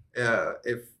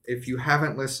 Mm-hmm. If you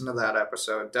haven't listened to that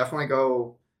episode, definitely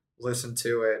go listen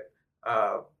to it.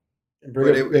 And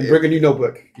bring a new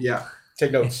notebook. Yeah,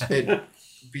 take notes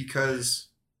because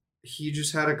he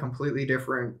just had a completely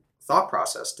different thought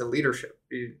process to leadership.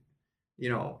 He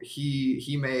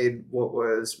made what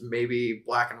was maybe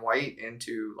black and white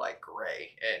into like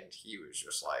gray, and he was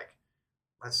just like,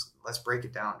 let's break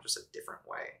it down just a different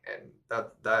way. And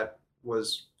that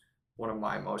was one of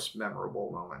my most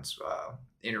memorable moments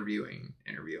interviewing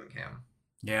him.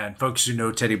 Yeah, and folks who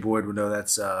know Teddy Boyd will know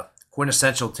that's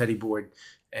quintessential Teddy Boyd,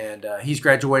 and he's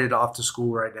graduated off to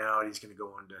school right now, and he's going to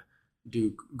go on to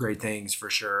do great things for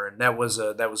sure. And that was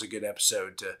a good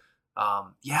episode to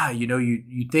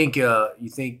you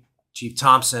think Chief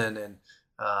Thompson and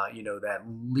that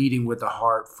leading with the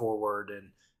heart forward, and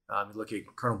you look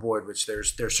at Colonel Boyd, which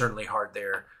there's certainly heart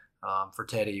there for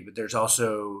Teddy, but there's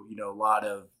also a lot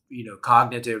of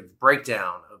cognitive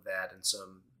breakdown of that, and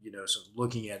some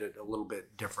looking at it a little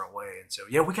bit different way. And so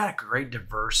we got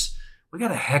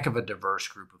a heck of a diverse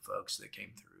group of folks that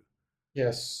came through.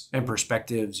 Yes. And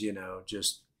perspectives,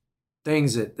 just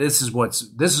things that this is one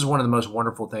of the most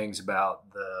wonderful things about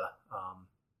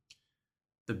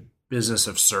the business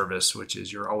of service, which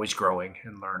is you're always growing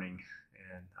and learning.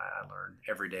 And I learn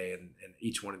every day, and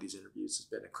each one of these interviews has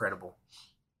been incredible.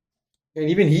 And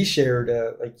even he shared,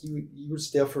 he would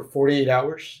stay up for 48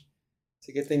 hours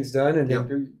to get things done, and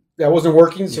then that wasn't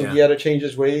working, so he had to change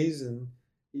his ways. And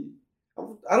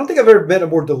I don't think I've ever met a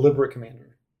more deliberate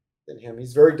commander than him.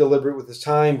 He's very deliberate with his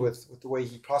time, with the way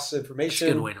he processes information.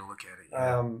 That's a good way to look at it.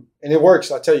 Yeah. And it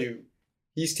works. I'll tell you,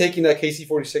 he's taking that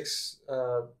KC-46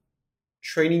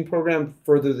 training program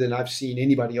further than I've seen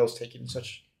anybody else take it in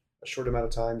such a short amount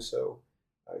of time. So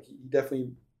he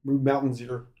definitely moved mountains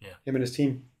here. Yeah. Him and his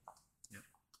team. Yeah.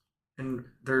 And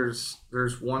there's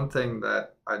one thing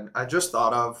that I just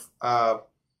thought of,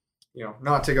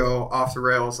 not to go off the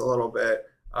rails a little bit,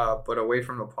 but away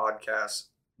from the podcast.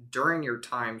 During your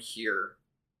time here,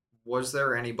 was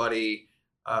there anybody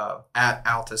at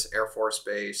Altus Air Force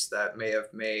Base that may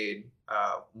have made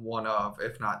one of,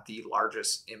 if not the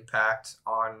largest impact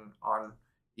on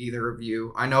either of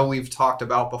you? I know we've talked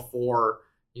about before,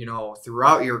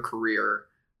 throughout your career,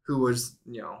 who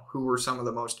were some of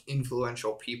the most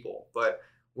influential people, but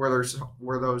were there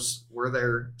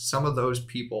some of those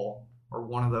people or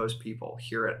one of those people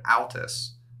here at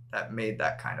Altus that made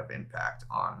that kind of impact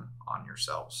on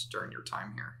yourselves during your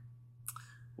time here?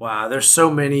 Wow, there's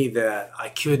so many that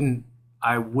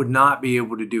I would not be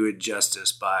able to do it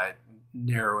justice by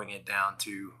narrowing it down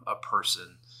to a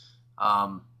person.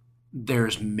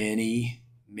 There's many.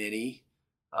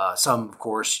 Some, of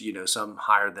course, some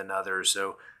higher than others.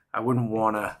 So I wouldn't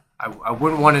want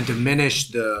to diminish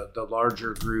the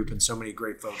larger group and so many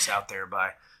great folks out there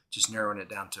by just narrowing it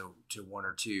down to one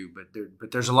or two.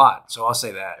 But there's a lot. So I'll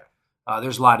say that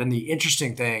there's a lot. And the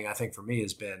interesting thing I think for me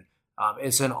has been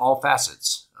it's in all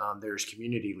facets. There's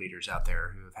community leaders out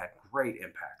there who have had great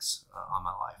impacts on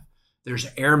my life. There's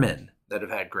airmen that have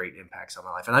had great impacts on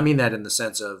my life. And I mean that in the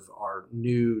sense of our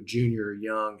new junior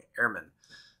young airmen.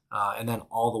 And then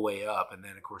all the way up. And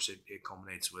then, of course, it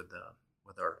culminates with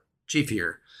our chief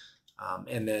here.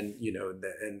 And then,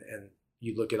 and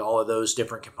you look at all of those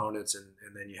different components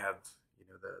and then you have,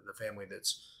 the family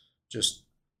that's just,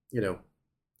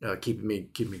 keeping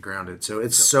me grounded. So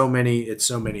it's so many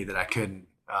that I couldn't,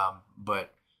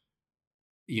 but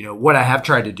what I have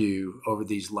tried to do over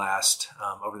this last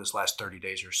 30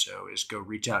 days or so is go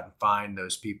reach out and find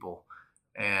those people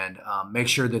and make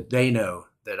sure that they know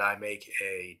that I make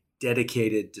a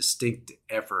dedicated, distinct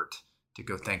effort to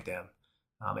go thank them.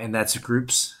 And that's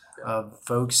groups of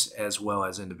folks as well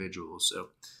as individuals. So,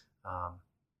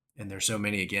 and there's so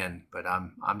many again, but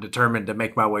I'm determined to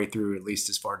make my way through at least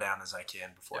as far down as I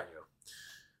can before I go.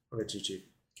 What about you, Chief?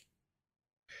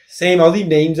 Same. I'll leave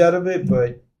names out of it,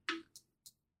 but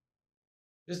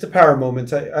just the power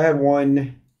moments. I had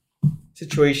one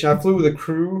situation. I flew with a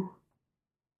crew.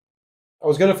 I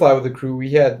was going to fly with a crew.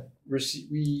 We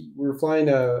were flying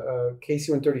a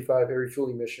KC-135 air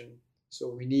refueling mission. So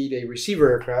we need a receiver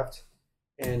aircraft.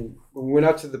 And when we went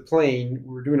out to the plane,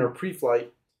 we were doing our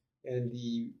pre-flight, and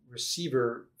the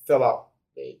receiver fell out.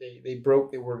 They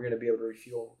broke. They weren't going to be able to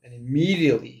refuel. And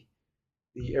immediately,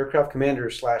 the aircraft commander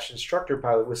 / instructor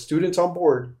pilot with students on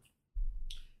board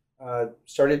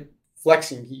started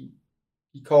flexing. He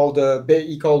called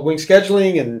wing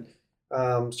scheduling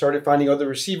and started finding other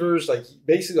receivers.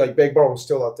 Basically Beg Bar was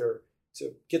still out there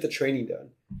to get the training done.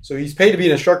 So he's paid to be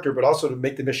an instructor, but also to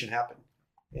make the mission happen.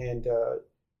 And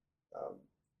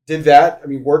did that.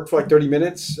 Worked for 30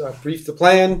 minutes, briefed the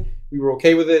plan. We were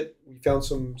okay with it. We found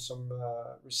some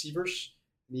receivers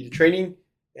needed training,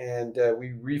 and we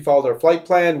refollowed our flight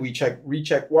plan. We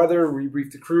rechecked weather,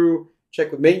 rebriefed the crew,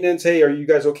 checked with maintenance. Hey, are you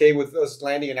guys okay with us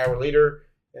landing an hour later?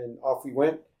 And off we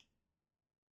went.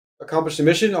 Accomplished the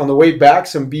mission. On the way back,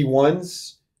 some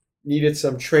B1s needed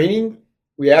some training.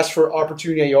 We asked for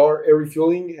opportunity AR, air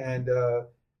refueling, and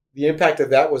the impact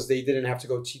of that was they didn't have to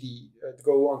go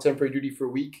go on temporary duty for a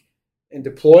week and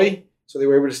deploy. So they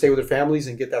were able to stay with their families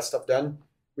and get that stuff done.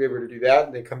 We were able to do that,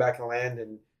 and then come back and land.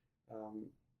 And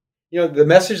the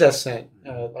message that's sent,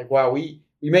 wow, we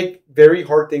make very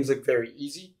hard things look very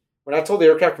easy. When I told the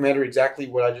aircraft commander exactly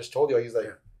what I just told you, he's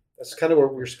like, "That's kind of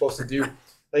what we're supposed to do."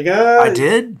 I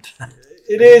did.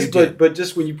 It is, but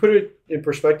just when you put it in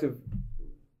perspective,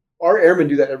 our airmen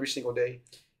do that every single day.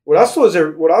 What I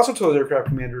also told aircraft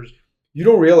commanders, you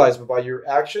don't realize, but by your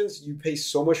actions, you pay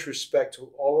so much respect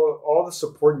to all the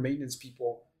support and maintenance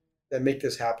people that make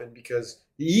this happen. Because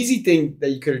the easy thing that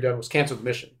you could have done was cancel the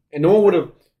mission, and no one would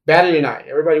have batted an eye.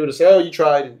 Everybody would have said, "Oh, you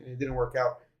tried and it didn't work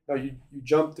out." No, you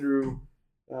jumped through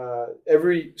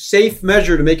every safe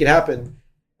measure to make it happen.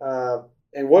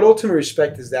 And what ultimate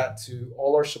respect is that to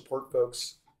all our support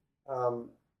folks?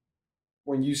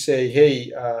 When you say,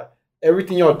 "Hey,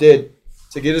 everything y'all did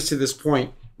to get us to this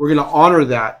point, we're going to honor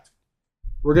that.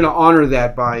 We're going to honor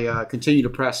that by continue to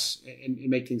press and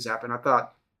make things happen." I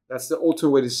thought that's the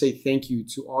ultimate way to say thank you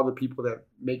to all the people that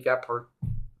make that part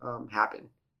happen.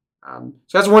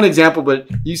 So that's one example, but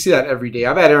you see that every day.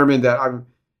 I've had airmen that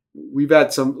we've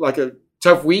had some a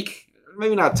tough week,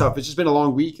 maybe not tough. It's just been a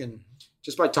long week, and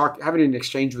just by having an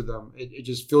exchange with them, it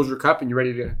just fills your cup, and you're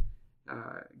ready to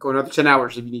go another 10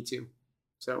 hours if you need to.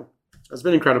 So it's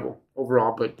been incredible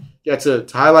overall. But yeah, to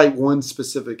highlight one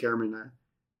specific airman,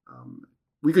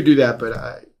 we could do that,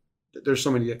 but there's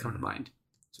so many that come to mind.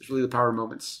 So it's really the power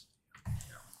moments.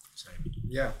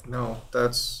 Yeah, no,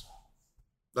 that's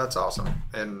awesome.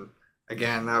 And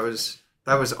again, that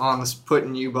was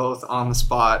putting you both on the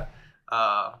spot,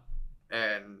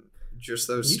 and just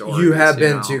those stories. You have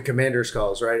been to commander's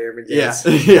calls, right, Airman? Yes.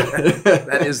 Yeah.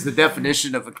 That is the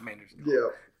definition of a commander's call. Yeah.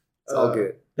 It's all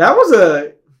good. That was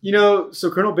so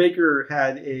Colonel Baker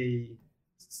had a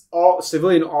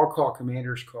civilian all-call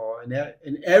commander's call, and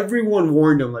everyone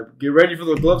warned him, get ready for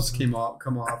the gloves to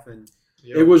come off, and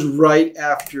it was right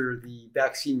after the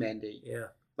vaccine mandate. Yeah.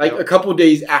 A couple of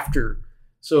days after.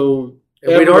 So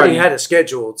we'd already had it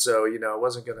scheduled, so it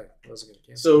wasn't gonna cancel.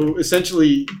 So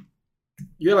essentially,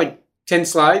 you had 10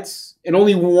 slides, and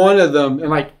only one of them,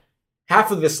 and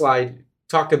half of the slide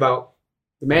talked about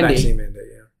the mandate. Vaccine mandate,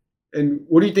 yeah. And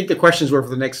what do you think the questions were for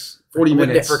the next 40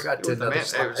 minutes? Never got to another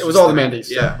slide. It was all the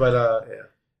mandates. Yeah.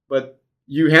 But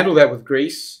you handled that with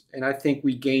grace, and I think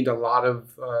we gained a lot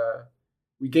of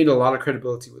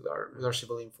credibility with our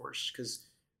civilian force, because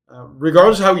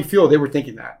regardless of how we feel, they were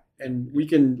thinking that, and we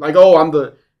can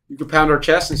you can pound our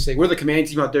chest and say we're the command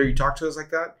team out there. You talk to us like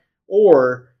that,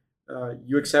 or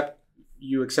you accept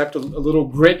a little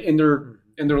grit in their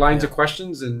lines of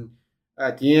questions, and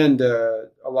at the end, a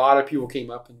lot of people came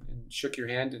up and shook your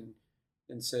hand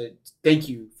and said thank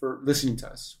you for listening to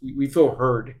us. We feel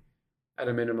heard at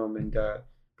a minimum, and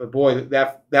but boy,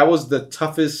 that was the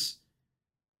toughest.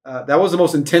 That was the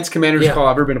most intense commander's call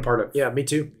I've ever been a part of. Yeah, me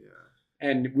too.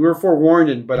 And we were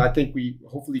forewarned, but I think we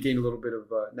hopefully gained a little bit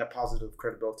of net positive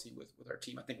credibility with our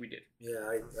team. I think we did. Yeah,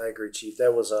 I agree, Chief.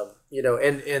 That was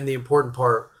and the important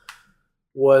part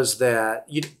was that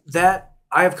that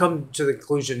I have come to the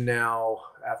conclusion now,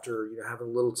 after having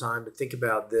a little time to think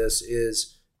about this,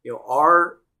 is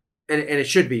our and it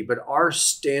should be, but our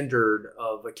standard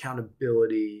of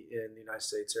accountability in the United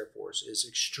States Air Force is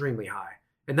extremely high,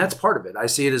 and that's part of it. I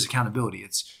see it as accountability.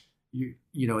 It's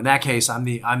in that case, I'm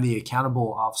the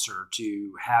accountable officer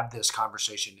to have this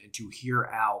conversation and to hear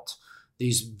out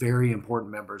these very important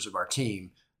members of our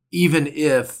team, even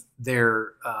if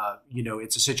they're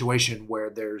it's a situation where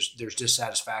there's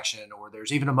dissatisfaction or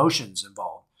there's even emotions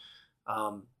involved.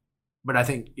 But I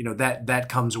think that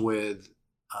comes with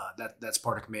that's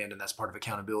part of command, and that's part of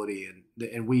accountability, and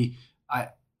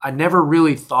I never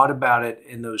really thought about it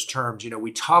in those terms.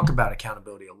 We talk about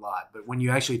accountability a lot, but when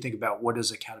you actually think about what does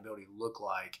accountability look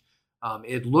like,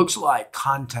 it looks like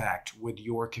contact with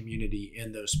your community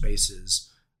in those spaces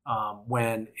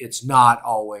when it's not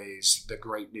always the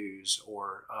great news,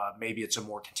 or maybe it's a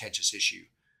more contentious issue.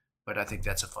 But I think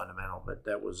that's a fundamental. But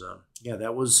that was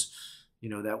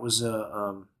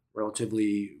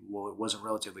relatively, well, it wasn't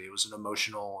relatively, it was an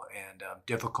emotional and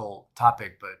difficult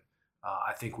topic, but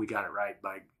I think we got it right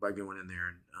by going in there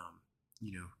and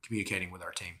communicating with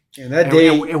our team. And that day,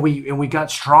 we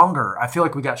got stronger. I feel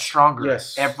like we got stronger.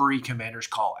 Yes. Every commander's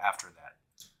call after that.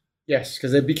 Yes,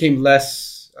 because it became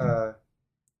less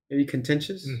maybe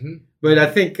contentious. Mm-hmm. But I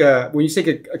think when you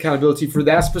take accountability for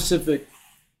that specific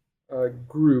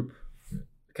group,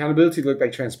 accountability looked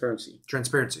like transparency.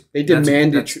 They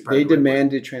demanded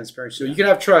transparency. So you can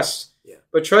have trust,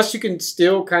 but trust you can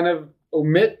still kind of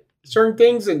omit certain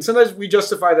things, and sometimes we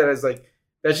justify that as like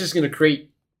that's just going to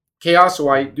create chaos, so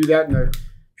I do that. And the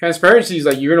transparency is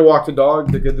like you're going to walk the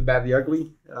dog, the good, the bad, the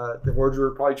ugly. The words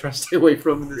we're probably trying to stay away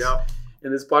from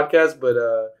in this podcast, but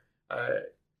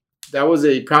that was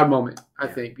a proud moment, I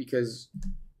think, because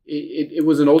it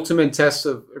was an ultimate test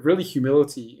of really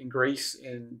humility and grace.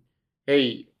 And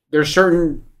hey, there's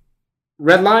certain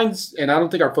red lines, and I don't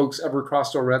think our folks ever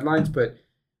crossed our red lines, but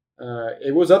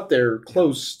it was up there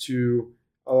close to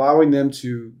allowing them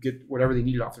to get whatever they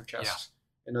needed off their chest,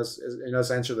 and us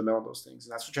answer them on those things.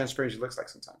 And that's what transparency looks like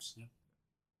sometimes.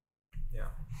 Yeah.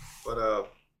 But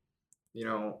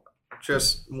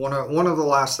just one of the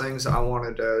last things I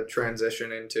wanted to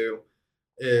transition into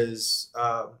is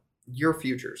your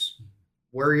futures.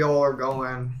 Where y'all are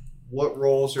going, what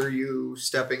roles are you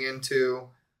stepping into,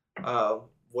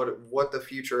 what the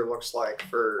future looks like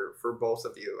for both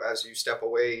of you as you step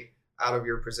away out of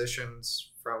your positions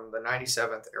from the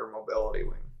 97th Air Mobility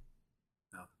Wing.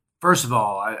 First of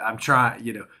all, I'm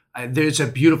trying, there's a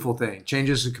beautiful thing.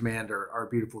 Changes of command are a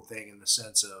beautiful thing in the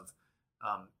sense of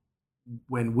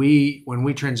when we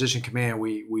transition command,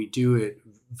 we do it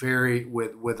very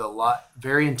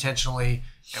intentionally,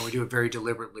 and we do it very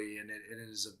deliberately, and it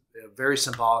is a very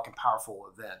symbolic and powerful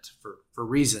event for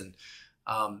reason.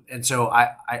 And so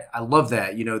I love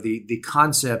that. The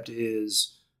concept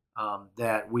is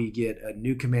that we get a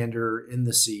new commander in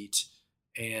the seat,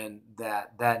 and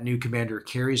that new commander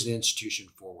carries the institution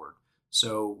forward.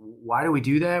 So why do we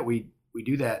do that? We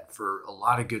do that for a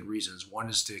lot of good reasons. One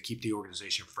is to keep the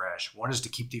organization fresh. One is to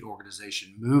keep the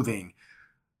organization moving.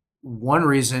 One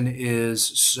reason is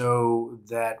so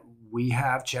that we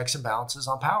have checks and balances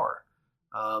on power,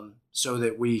 so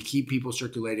that we keep people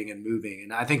circulating and moving.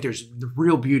 And I think there's the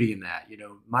real beauty in that.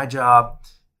 My job,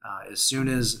 as soon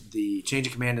as the change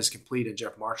of command is complete and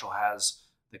Jeff Marshall has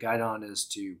the guidon, is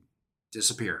to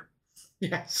disappear.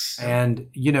 Yes. And,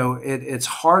 it's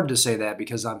hard to say that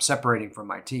because I'm separating from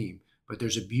my team, but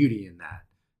there's a beauty in that.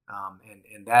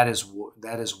 And that is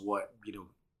what,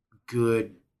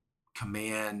 good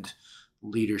command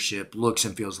leadership looks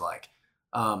and feels like.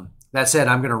 That said,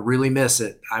 I'm going to really miss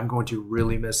it. I'm going to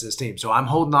really miss this team. So I'm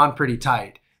holding on pretty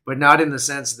tight, but not in the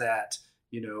sense that,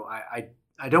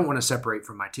 I don't want to separate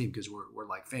from my team because we're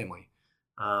like family.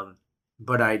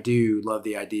 but I do love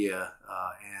the idea,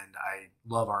 and I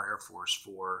love our Air Force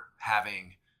for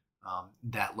having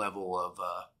that level of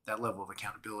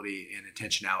accountability and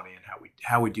intentionality in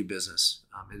how we do business.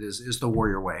 It is the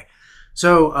warrior way.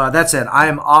 So that said, I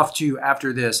am off to,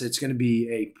 after this, it's going to be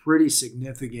a pretty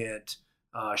significant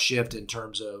shift in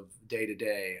terms of day to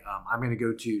day. I'm going to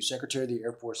go to Secretary of the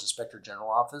Air Force Inspector General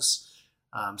Office.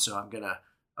 So I'm going to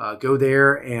go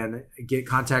there and get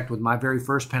contact with my very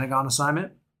first Pentagon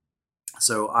assignment.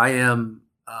 So I am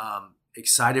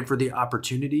excited for the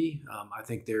opportunity. I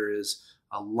think there is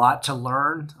a lot to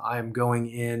learn. I am going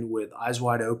in with eyes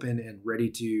wide open and ready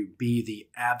to be the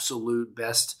absolute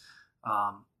best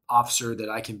officer that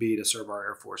I can be to serve our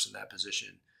Air Force in that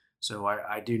position. So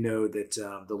I do know that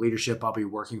the leadership I'll be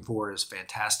working for is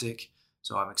fantastic.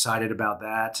 So I'm excited about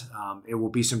that. It will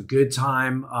be some good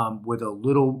time with a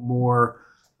little more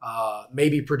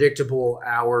maybe predictable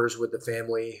hours with the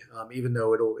family, even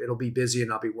though it'll be busy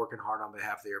and I'll be working hard on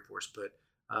behalf of the Air Force.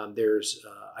 But there's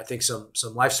I think some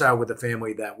lifestyle with the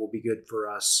family that will be good for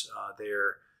us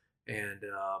there. And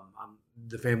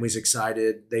the family's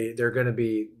excited. They're going to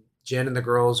be, Jen and the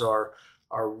girls are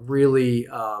really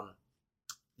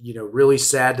really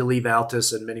sad to leave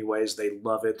Altus in many ways. They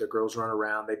love it. The girls run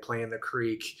around. They play in the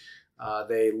creek.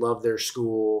 They love their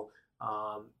school.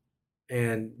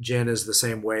 And Jen is the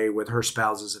same way with her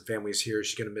spouses and families here.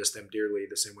 She's going to miss them dearly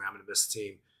the same way I'm going to miss the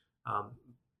team.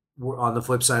 We're on the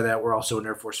flip side of that, we're also an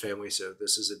Air Force family, so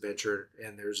this is adventure,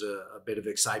 and there's a bit of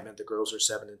excitement. The girls are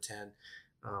 7 and 10.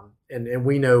 And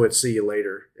we know it's see you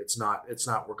later. It's not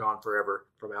we're gone forever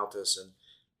from Altus, and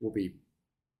we'll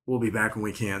be back when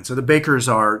we can. So the Bakers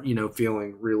are,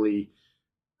 feeling really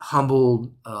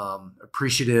humbled,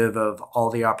 appreciative of all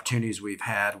the opportunities we've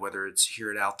had, whether it's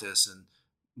here at Altus and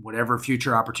whatever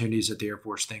future opportunities that the Air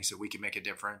Force thinks that we can make a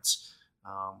difference.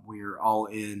 We're all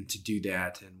in to do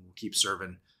that, and we'll keep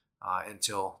serving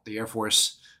until the Air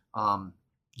Force,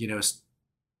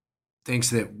 thinks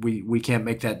that we can't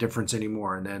make that difference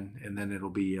anymore, and then it'll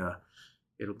be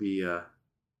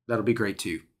that'll be great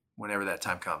too whenever that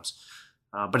time comes.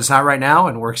 But it's not right now,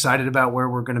 and we're excited about where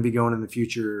we're going to be going in the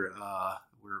future.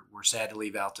 We're sad to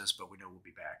leave Altus, but we know we'll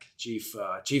be back. Chief,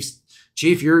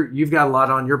 you've got a lot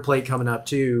on your plate coming up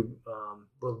too. A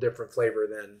little different flavor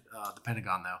than the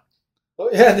Pentagon, though. Oh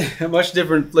yeah, a much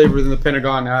different flavor than the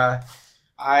Pentagon.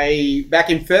 Back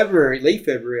in late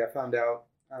February, I found out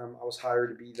I was hired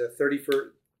to be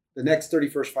the next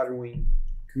 31st Fighter Wing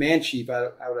Command Chief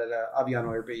out at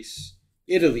Aviano Air Base,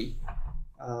 Italy.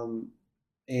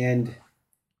 And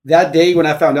that day when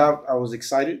I found out, I was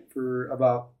excited for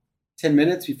about 10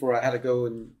 minutes before I had to go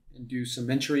and do some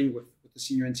mentoring with the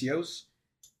senior NCOs.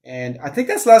 And I think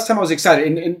that's the last time I was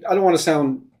excited. And I don't want to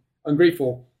sound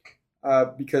ungrateful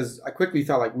because I quickly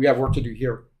thought, like, we have work to do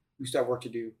here. We still have work to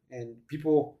do. And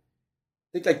people,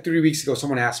 I think like 3 weeks ago,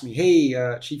 someone asked me,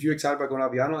 hey, Chief, you excited about going to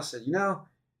Aviano? I said,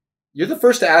 you're the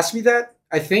first to ask me that.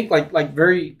 I think like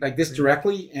very like this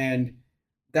directly. And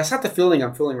that's not the feeling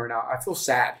I'm feeling right now. I feel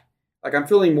sad. Like, I'm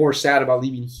feeling more sad about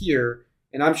leaving here.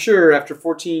 And I'm sure after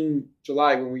 14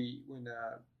 July, when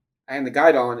I hand the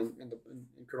guide on and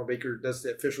Colonel Baker does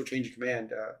the official change of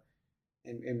command,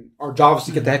 and our job is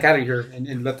to get the heck out of here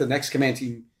and let the next command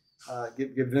team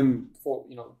give them full,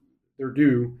 their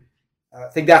due. I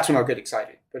think that's when I'll get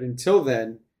excited. But until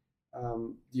then,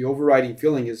 the overriding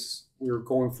feeling is we're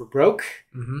going for broke.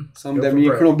 Mm-hmm. Some that me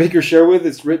and Colonel Baker share with.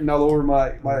 It's written all over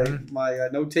my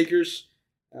note takers.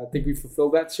 I think we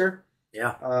fulfilled that, sir.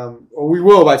 Yeah. Or we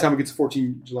will by the time it gets to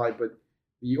 14 July. But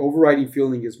the overriding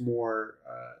feeling is more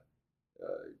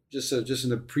just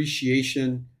an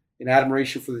appreciation and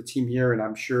admiration for the team here. And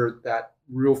I'm sure that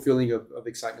real feeling of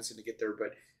excitement is going to get there.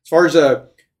 But as far as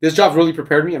this job really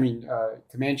prepared me. I mean,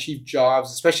 command chief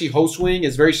jobs, especially host wing,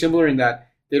 is very similar in that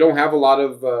they don't have a lot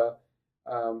of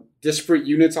disparate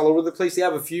units all over the place. They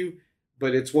have a few,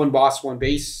 but it's one boss, one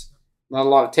base. Not a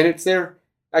lot of tenants there.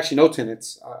 Actually, no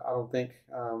tenants, I don't think.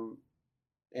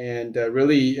 And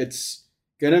really, it's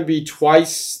going to be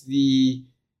twice the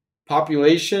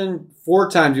population. 4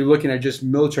 times you're looking at just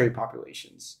military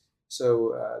populations.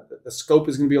 So the scope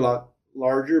is going to be a lot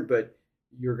larger, but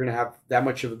you're going to have that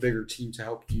much of a bigger team to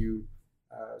help you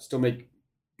still make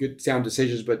good, sound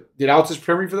decisions. But did Altus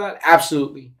prepare me for that?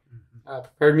 Absolutely.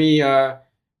 Prepared me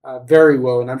very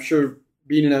well. And I'm sure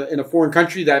being in a foreign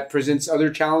country, that presents other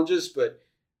challenges. But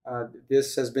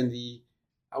this has been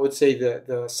I would say,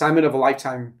 the assignment of a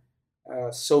lifetime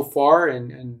so far.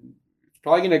 And it's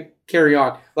probably going to carry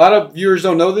on. A lot of viewers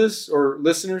don't know this, or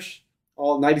listeners,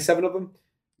 all 97 of them.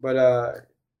 But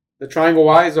the Triangle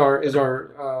Y is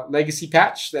our legacy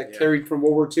patch that carried from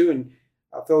World War II, and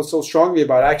I feel so strongly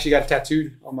about it. I actually got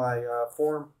tattooed on my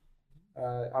forearm.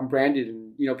 I'm branded,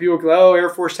 and people go, "Oh, Air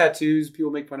Force tattoos."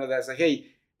 People make fun of that. It's like, hey,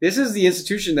 this is the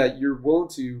institution that you're willing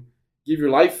to give your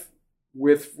life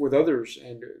with others,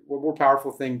 and what more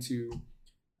powerful thing to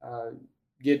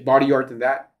get body art than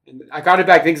that? And I got it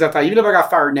back then because I thought, even if I got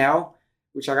fired now,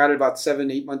 which I got it about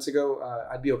 7-8 months ago,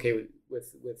 I'd be okay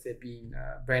with it being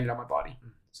branded on my body.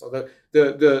 So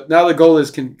the now the goal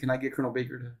is, can I get Colonel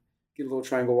Baker to get a little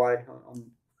triangle Y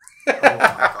on Oh my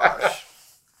gosh.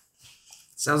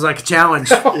 Sounds like a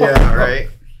challenge. Yeah, right.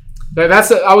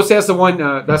 I would say that's the one.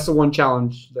 That's the one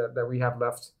challenge that we have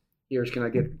left here. Is can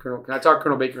I talk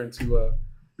Colonel Baker into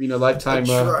being a lifetime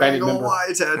bandit member?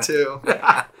 Y tattoo.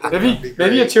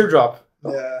 maybe a teardrop.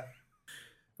 Yeah.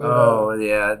 Oh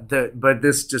yeah, but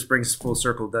this just brings us full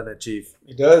circle, doesn't it, Chief?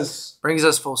 It does. Brings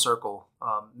us full circle.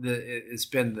 It's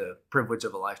been the privilege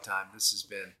of a lifetime. This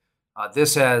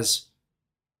has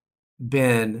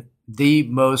been the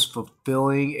most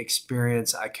fulfilling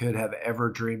experience I could have ever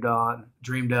dreamed of,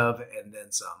 and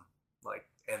then some.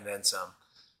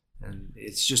 And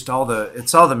it's just all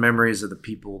the memories of the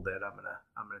people that I'm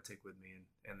gonna take with me,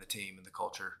 and the team and the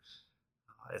culture.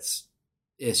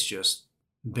 It's just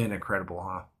been incredible,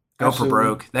 huh? Go Absolutely. for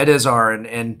broke. That is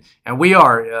and we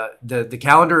are the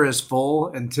calendar is full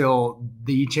until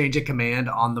the change of command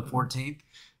on the 14th,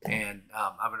 and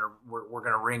we're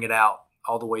gonna ring it out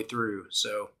all the way through.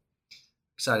 So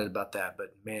excited about that.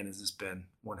 But man, has this been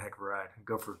one heck of a ride.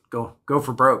 Go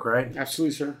for broke, right?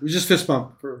 Absolutely, sir. We just fist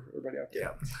bump for everybody out there.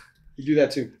 Yeah, you do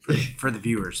that too for the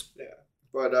viewers. Yeah,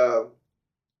 but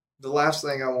the last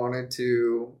thing I wanted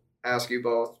to ask you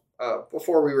both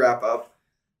before we wrap up.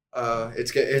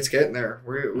 It's getting there.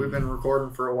 We've been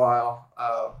recording for a while,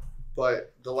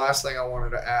 but the last thing I wanted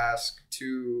to ask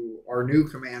to our new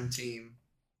command team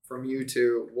from you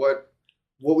two, what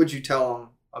would you tell them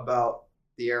about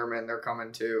the airmen they're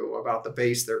coming to, about the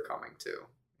base they're coming to?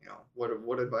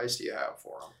 What advice do you have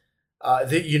for them?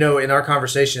 In our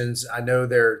conversations, I know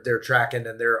they're tracking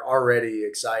and they're already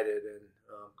excited. And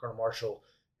Colonel Marshall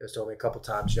has told me a couple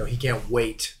times, he can't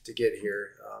wait to get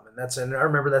here. And I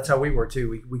remember that's how we were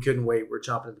too. We couldn't wait. We're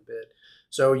chomping at the bit.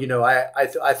 So,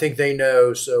 I think they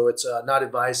know. So it's not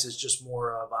advice. It's just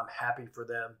more of, I'm happy for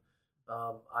them.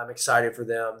 I'm excited for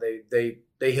them.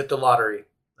 They hit the lottery.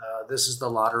 This is the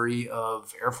lottery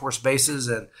of Air Force bases,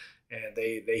 and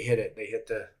they hit it. They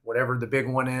hit whatever the big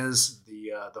one is,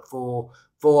 the full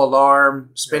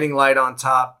alarm, spinning light on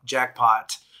top,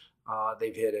 jackpot.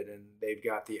 They've hit it, and they've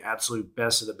got the absolute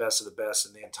best of the best of the best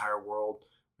in the entire world.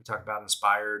 We talk about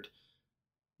inspired,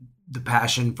 the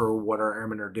passion for what our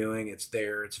airmen are doing. It's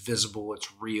there. It's visible.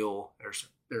 It's real.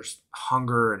 There's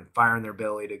hunger and fire in their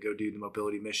belly to go do the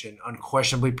mobility mission.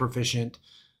 Unquestionably proficient,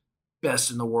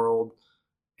 best in the world,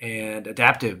 and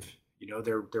adaptive.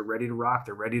 They're ready to rock.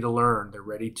 They're ready to learn. They're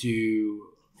ready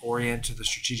to orient to the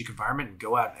strategic environment and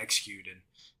go out and execute.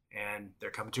 And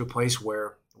they're coming to a place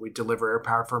where we deliver air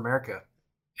power for America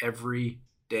every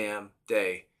damn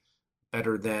day,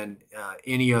 better than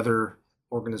any other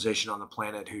organization on the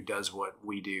planet who does what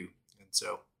we do. And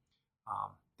so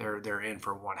they're in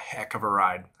for one heck of a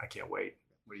ride. I can't wait.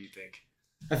 What do you think?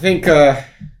 I think,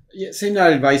 same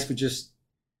not advice, but just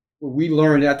what we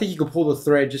learned. I think you can pull the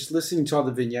thread just listening to all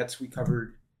the vignettes we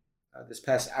covered this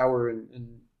past hour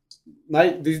and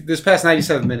this past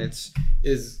 97 minutes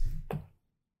is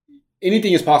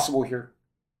anything is possible here.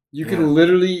 You can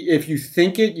literally, if you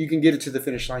think it, you can get it to the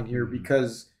finish line here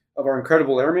because of our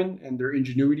incredible airmen and their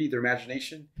ingenuity, their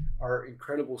imagination, our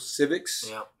incredible civics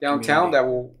downtown that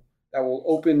will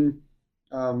open.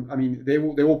 They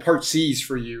will part seas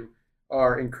for you.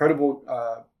 Our incredible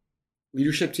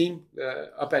leadership team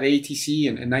up at AATC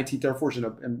and 19th Air Force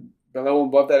and below and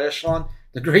above that echelon.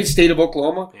 The great state of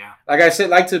Oklahoma. Yeah. Like I said,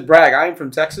 like to brag, I am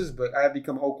from Texas, but I have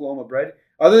become Oklahoma bred.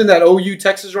 Other than that OU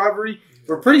Texas rivalry,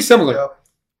 we're pretty similar. Yep.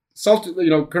 Salt,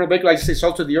 Colonel Baker likes to say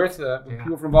salt of the earth.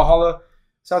 People from Valhalla,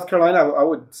 South Carolina, I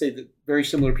would say that very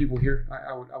similar people here.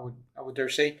 I would dare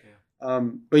say. Yeah.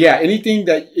 But yeah, anything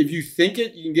that if you think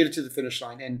it, you can get it to the finish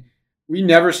line. And we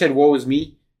never said woe is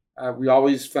me. We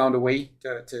always found a way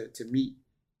to meet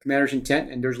Commander's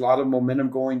intent, and there's a lot of momentum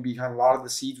going behind a lot of the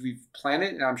seeds we've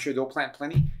planted, and I'm sure they'll plant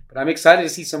plenty. But I'm excited to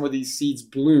see some of these seeds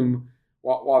bloom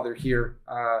while they're here.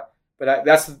 But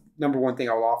that's the number one thing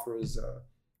I'll offer is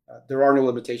there are no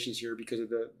limitations here because of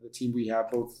the team we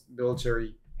have, both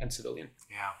military and civilian.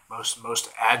 Yeah, most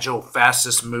agile,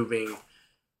 fastest moving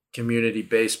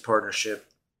community-based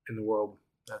partnership in the world.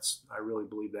 I really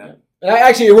believe that. Yeah. And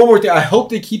actually, one more thing. I hope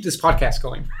they keep this podcast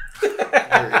going. There you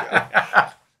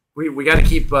go. We got to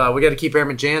keep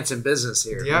Airman Jance in business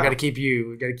here. Yeah. We got to keep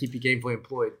you gainfully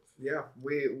employed. Yeah,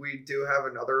 we do have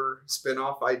another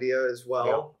spin-off idea as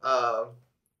well.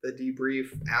 The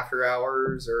Debrief after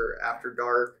hours or after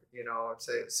dark, it's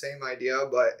the same idea,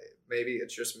 but maybe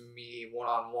it's just me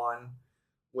one-on-one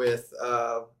with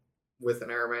an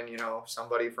airman,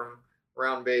 somebody from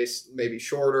around base, maybe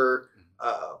shorter,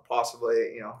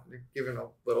 possibly, giving a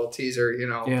little teaser,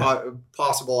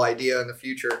 possible idea in the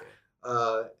future.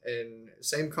 And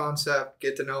same concept,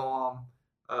 get to know them.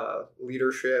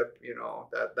 Leadership,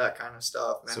 that kind of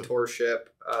stuff, mentorship,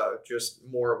 just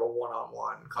more of a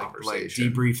one-on-one conversation.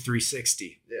 Like Debrief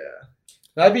 360. Yeah.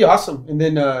 That'd be awesome. And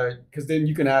then, because then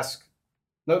you can ask,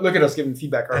 look at us giving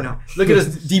feedback. Already. I know. Look at us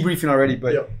debriefing already,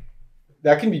 but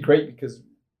that can be great because,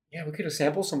 we could have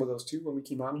sampled some of those too when we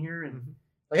came on here. And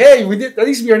like, hey, that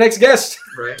needs to be our next guest.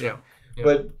 Right. Yeah.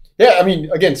 But, I mean,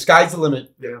 again, sky's the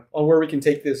limit on where we can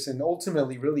take this. And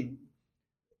ultimately, really,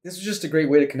 this is just a great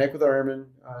way to connect with our airmen,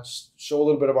 show a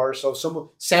little bit of ourselves,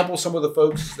 sample some of the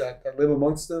folks that live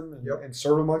amongst them and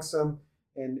serve amongst them.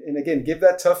 And again, give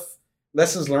that tough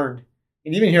lessons learned.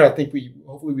 And even here, I think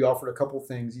hopefully we offered a couple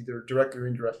things, either directly or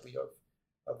indirectly,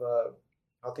 of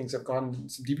how things have gone in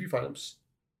some debrief items.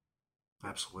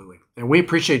 Absolutely. And we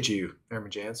appreciate you,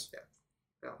 Airman Jans.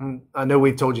 Yeah. I know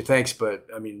we've told you thanks, but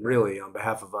I mean, really, on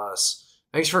behalf of us,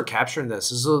 thanks for capturing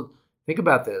this. Think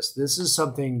about this. This is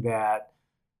something that,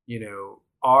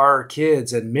 our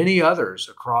kids and many others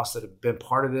across that have been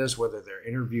part of this, whether they're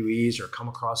interviewees or come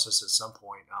across this at some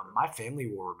point, my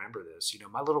family will remember this.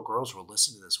 My little girls will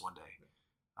listen to this one day.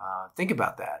 Think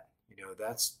about that.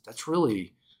 That's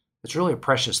really a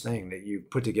precious thing that you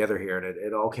put together here, and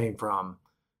it all came from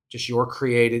just your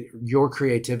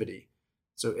creativity.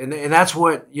 So, and that's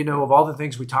what, of all the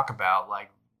things we talk about,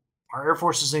 like our Air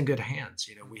Force is in good hands.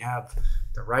 We have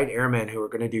the right airmen who are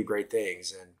going to do great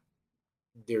things, and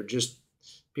they're just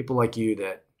people like you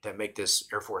that make this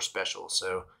Air Force special.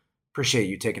 So appreciate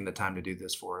you taking the time to do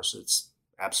this for us. It's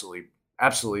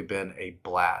absolutely been a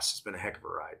blast. It's been a heck of a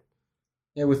ride.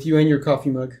 Yeah, with you and your coffee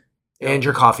mug. And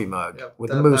your coffee mug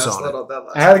with the moose on it.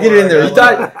 I had to get it in there. You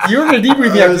thought you were going to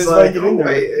debrief me after this. I didn't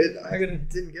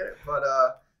get it.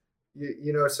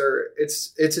 But, sir,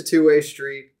 it's a two-way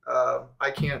street.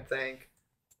 I can't thank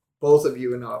both of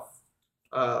you enough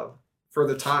for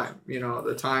the time,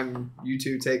 the time you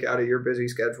two take out of your busy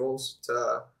schedules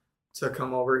to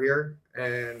come over here,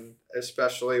 and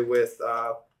especially with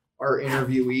our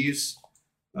interviewees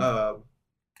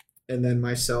and then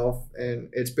myself. And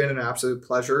it's been an absolute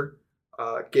pleasure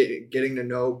getting to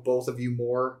know both of you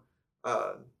more.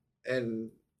 And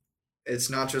it's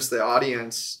not just the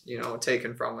audience,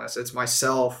 taken from this. It's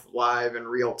myself live in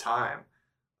real time.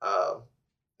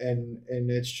 And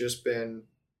it's just been,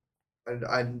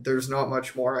 there's not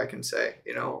much more I can say,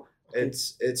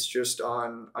 it's just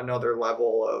on another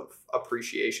level of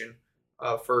appreciation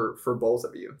for both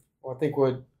of you. Well, I think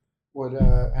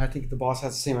I think the boss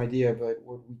has the same idea, but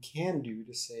what we can do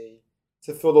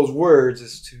to fill those words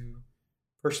is to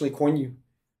personally coin you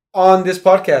on this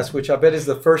podcast, which I bet is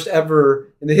the first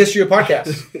ever in the history of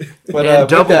podcasts. But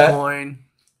double coin.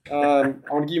 I want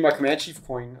to give you my command chief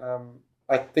coin.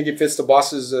 I think it fits the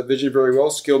boss's vision very well.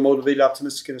 Skilled, motivated,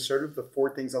 optimistic, and assertive. The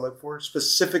 4 things I look for,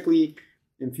 specifically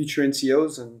in future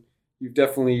NCOs. And you've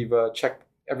definitely checked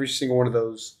every single one of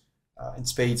those in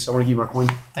spades. So I want to give you my coin.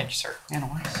 Thank you, sir. Yeah, no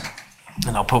worries.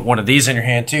 And I'll put one of these in your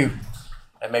hand, too.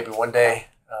 And maybe one day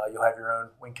you'll have your own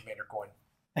wing commander coin.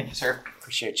 Thank you, sir.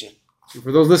 Appreciate you. So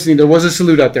for those listening, there was a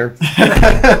salute out there.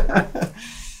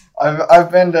 I've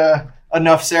been to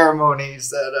enough ceremonies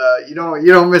that you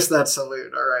don't miss that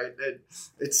salute. All right,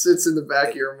 it sits in the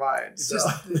back of your mind. So.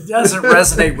 It doesn't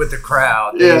resonate with the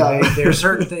crowd. There are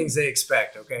certain things they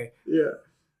expect. Okay. Yeah,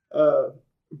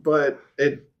 but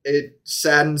it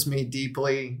saddens me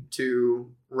deeply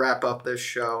to wrap up this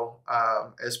show,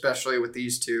 especially with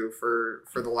these two for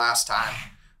the last time.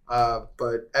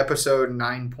 But episode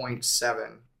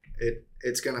 9.7,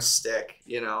 it's gonna stick.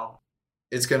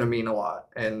 It's going to mean a lot.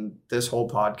 And this whole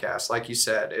podcast, like you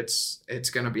said, it's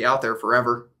going to be out there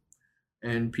forever,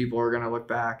 and people are going to look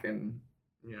back and,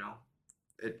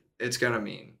 it's going to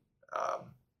mean,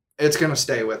 it's going to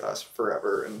stay with us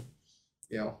forever. And,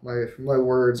 my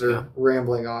words are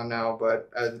rambling on now, but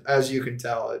as you can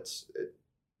tell,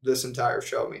 this entire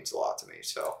show means a lot to me.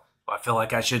 So I feel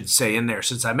like I should say in there,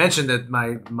 since I mentioned that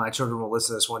my children will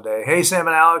listen to this one day. Hey, Sam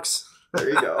and Alex. There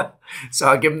you go. So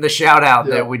I'll give them the shout out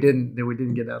that we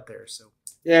didn't get out there. So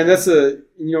yeah, and that's a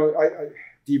I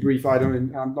debrief item,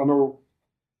 and I know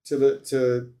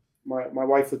to my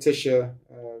wife Letitia,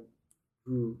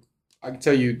 who I can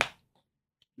tell you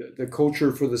the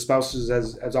culture for the spouses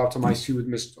has optimized too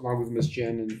along with Miss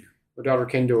Jen, and her daughter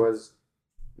Kendo has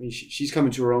I mean, she's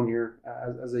coming to her own here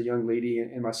as a young lady,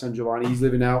 and my son Giovanni, he's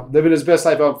living his best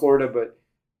life out in Florida. But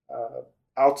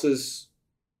Altus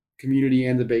community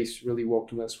and the base really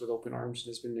welcomed us with open arms,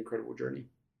 and it's been an incredible journey.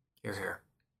 Hear, hear.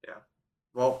 Yeah.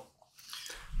 Well,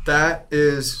 that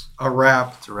is a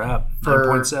wrap. It's a wrap. For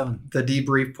 9.7. the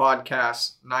Debrief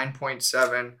podcast,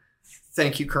 9.7.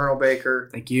 Thank you, Colonel Baker.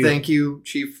 Thank you. Thank you,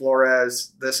 Chief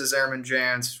Flores. This is Airman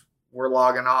Jans. We're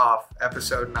logging off.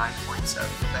 Episode 9.7.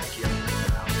 Thank you.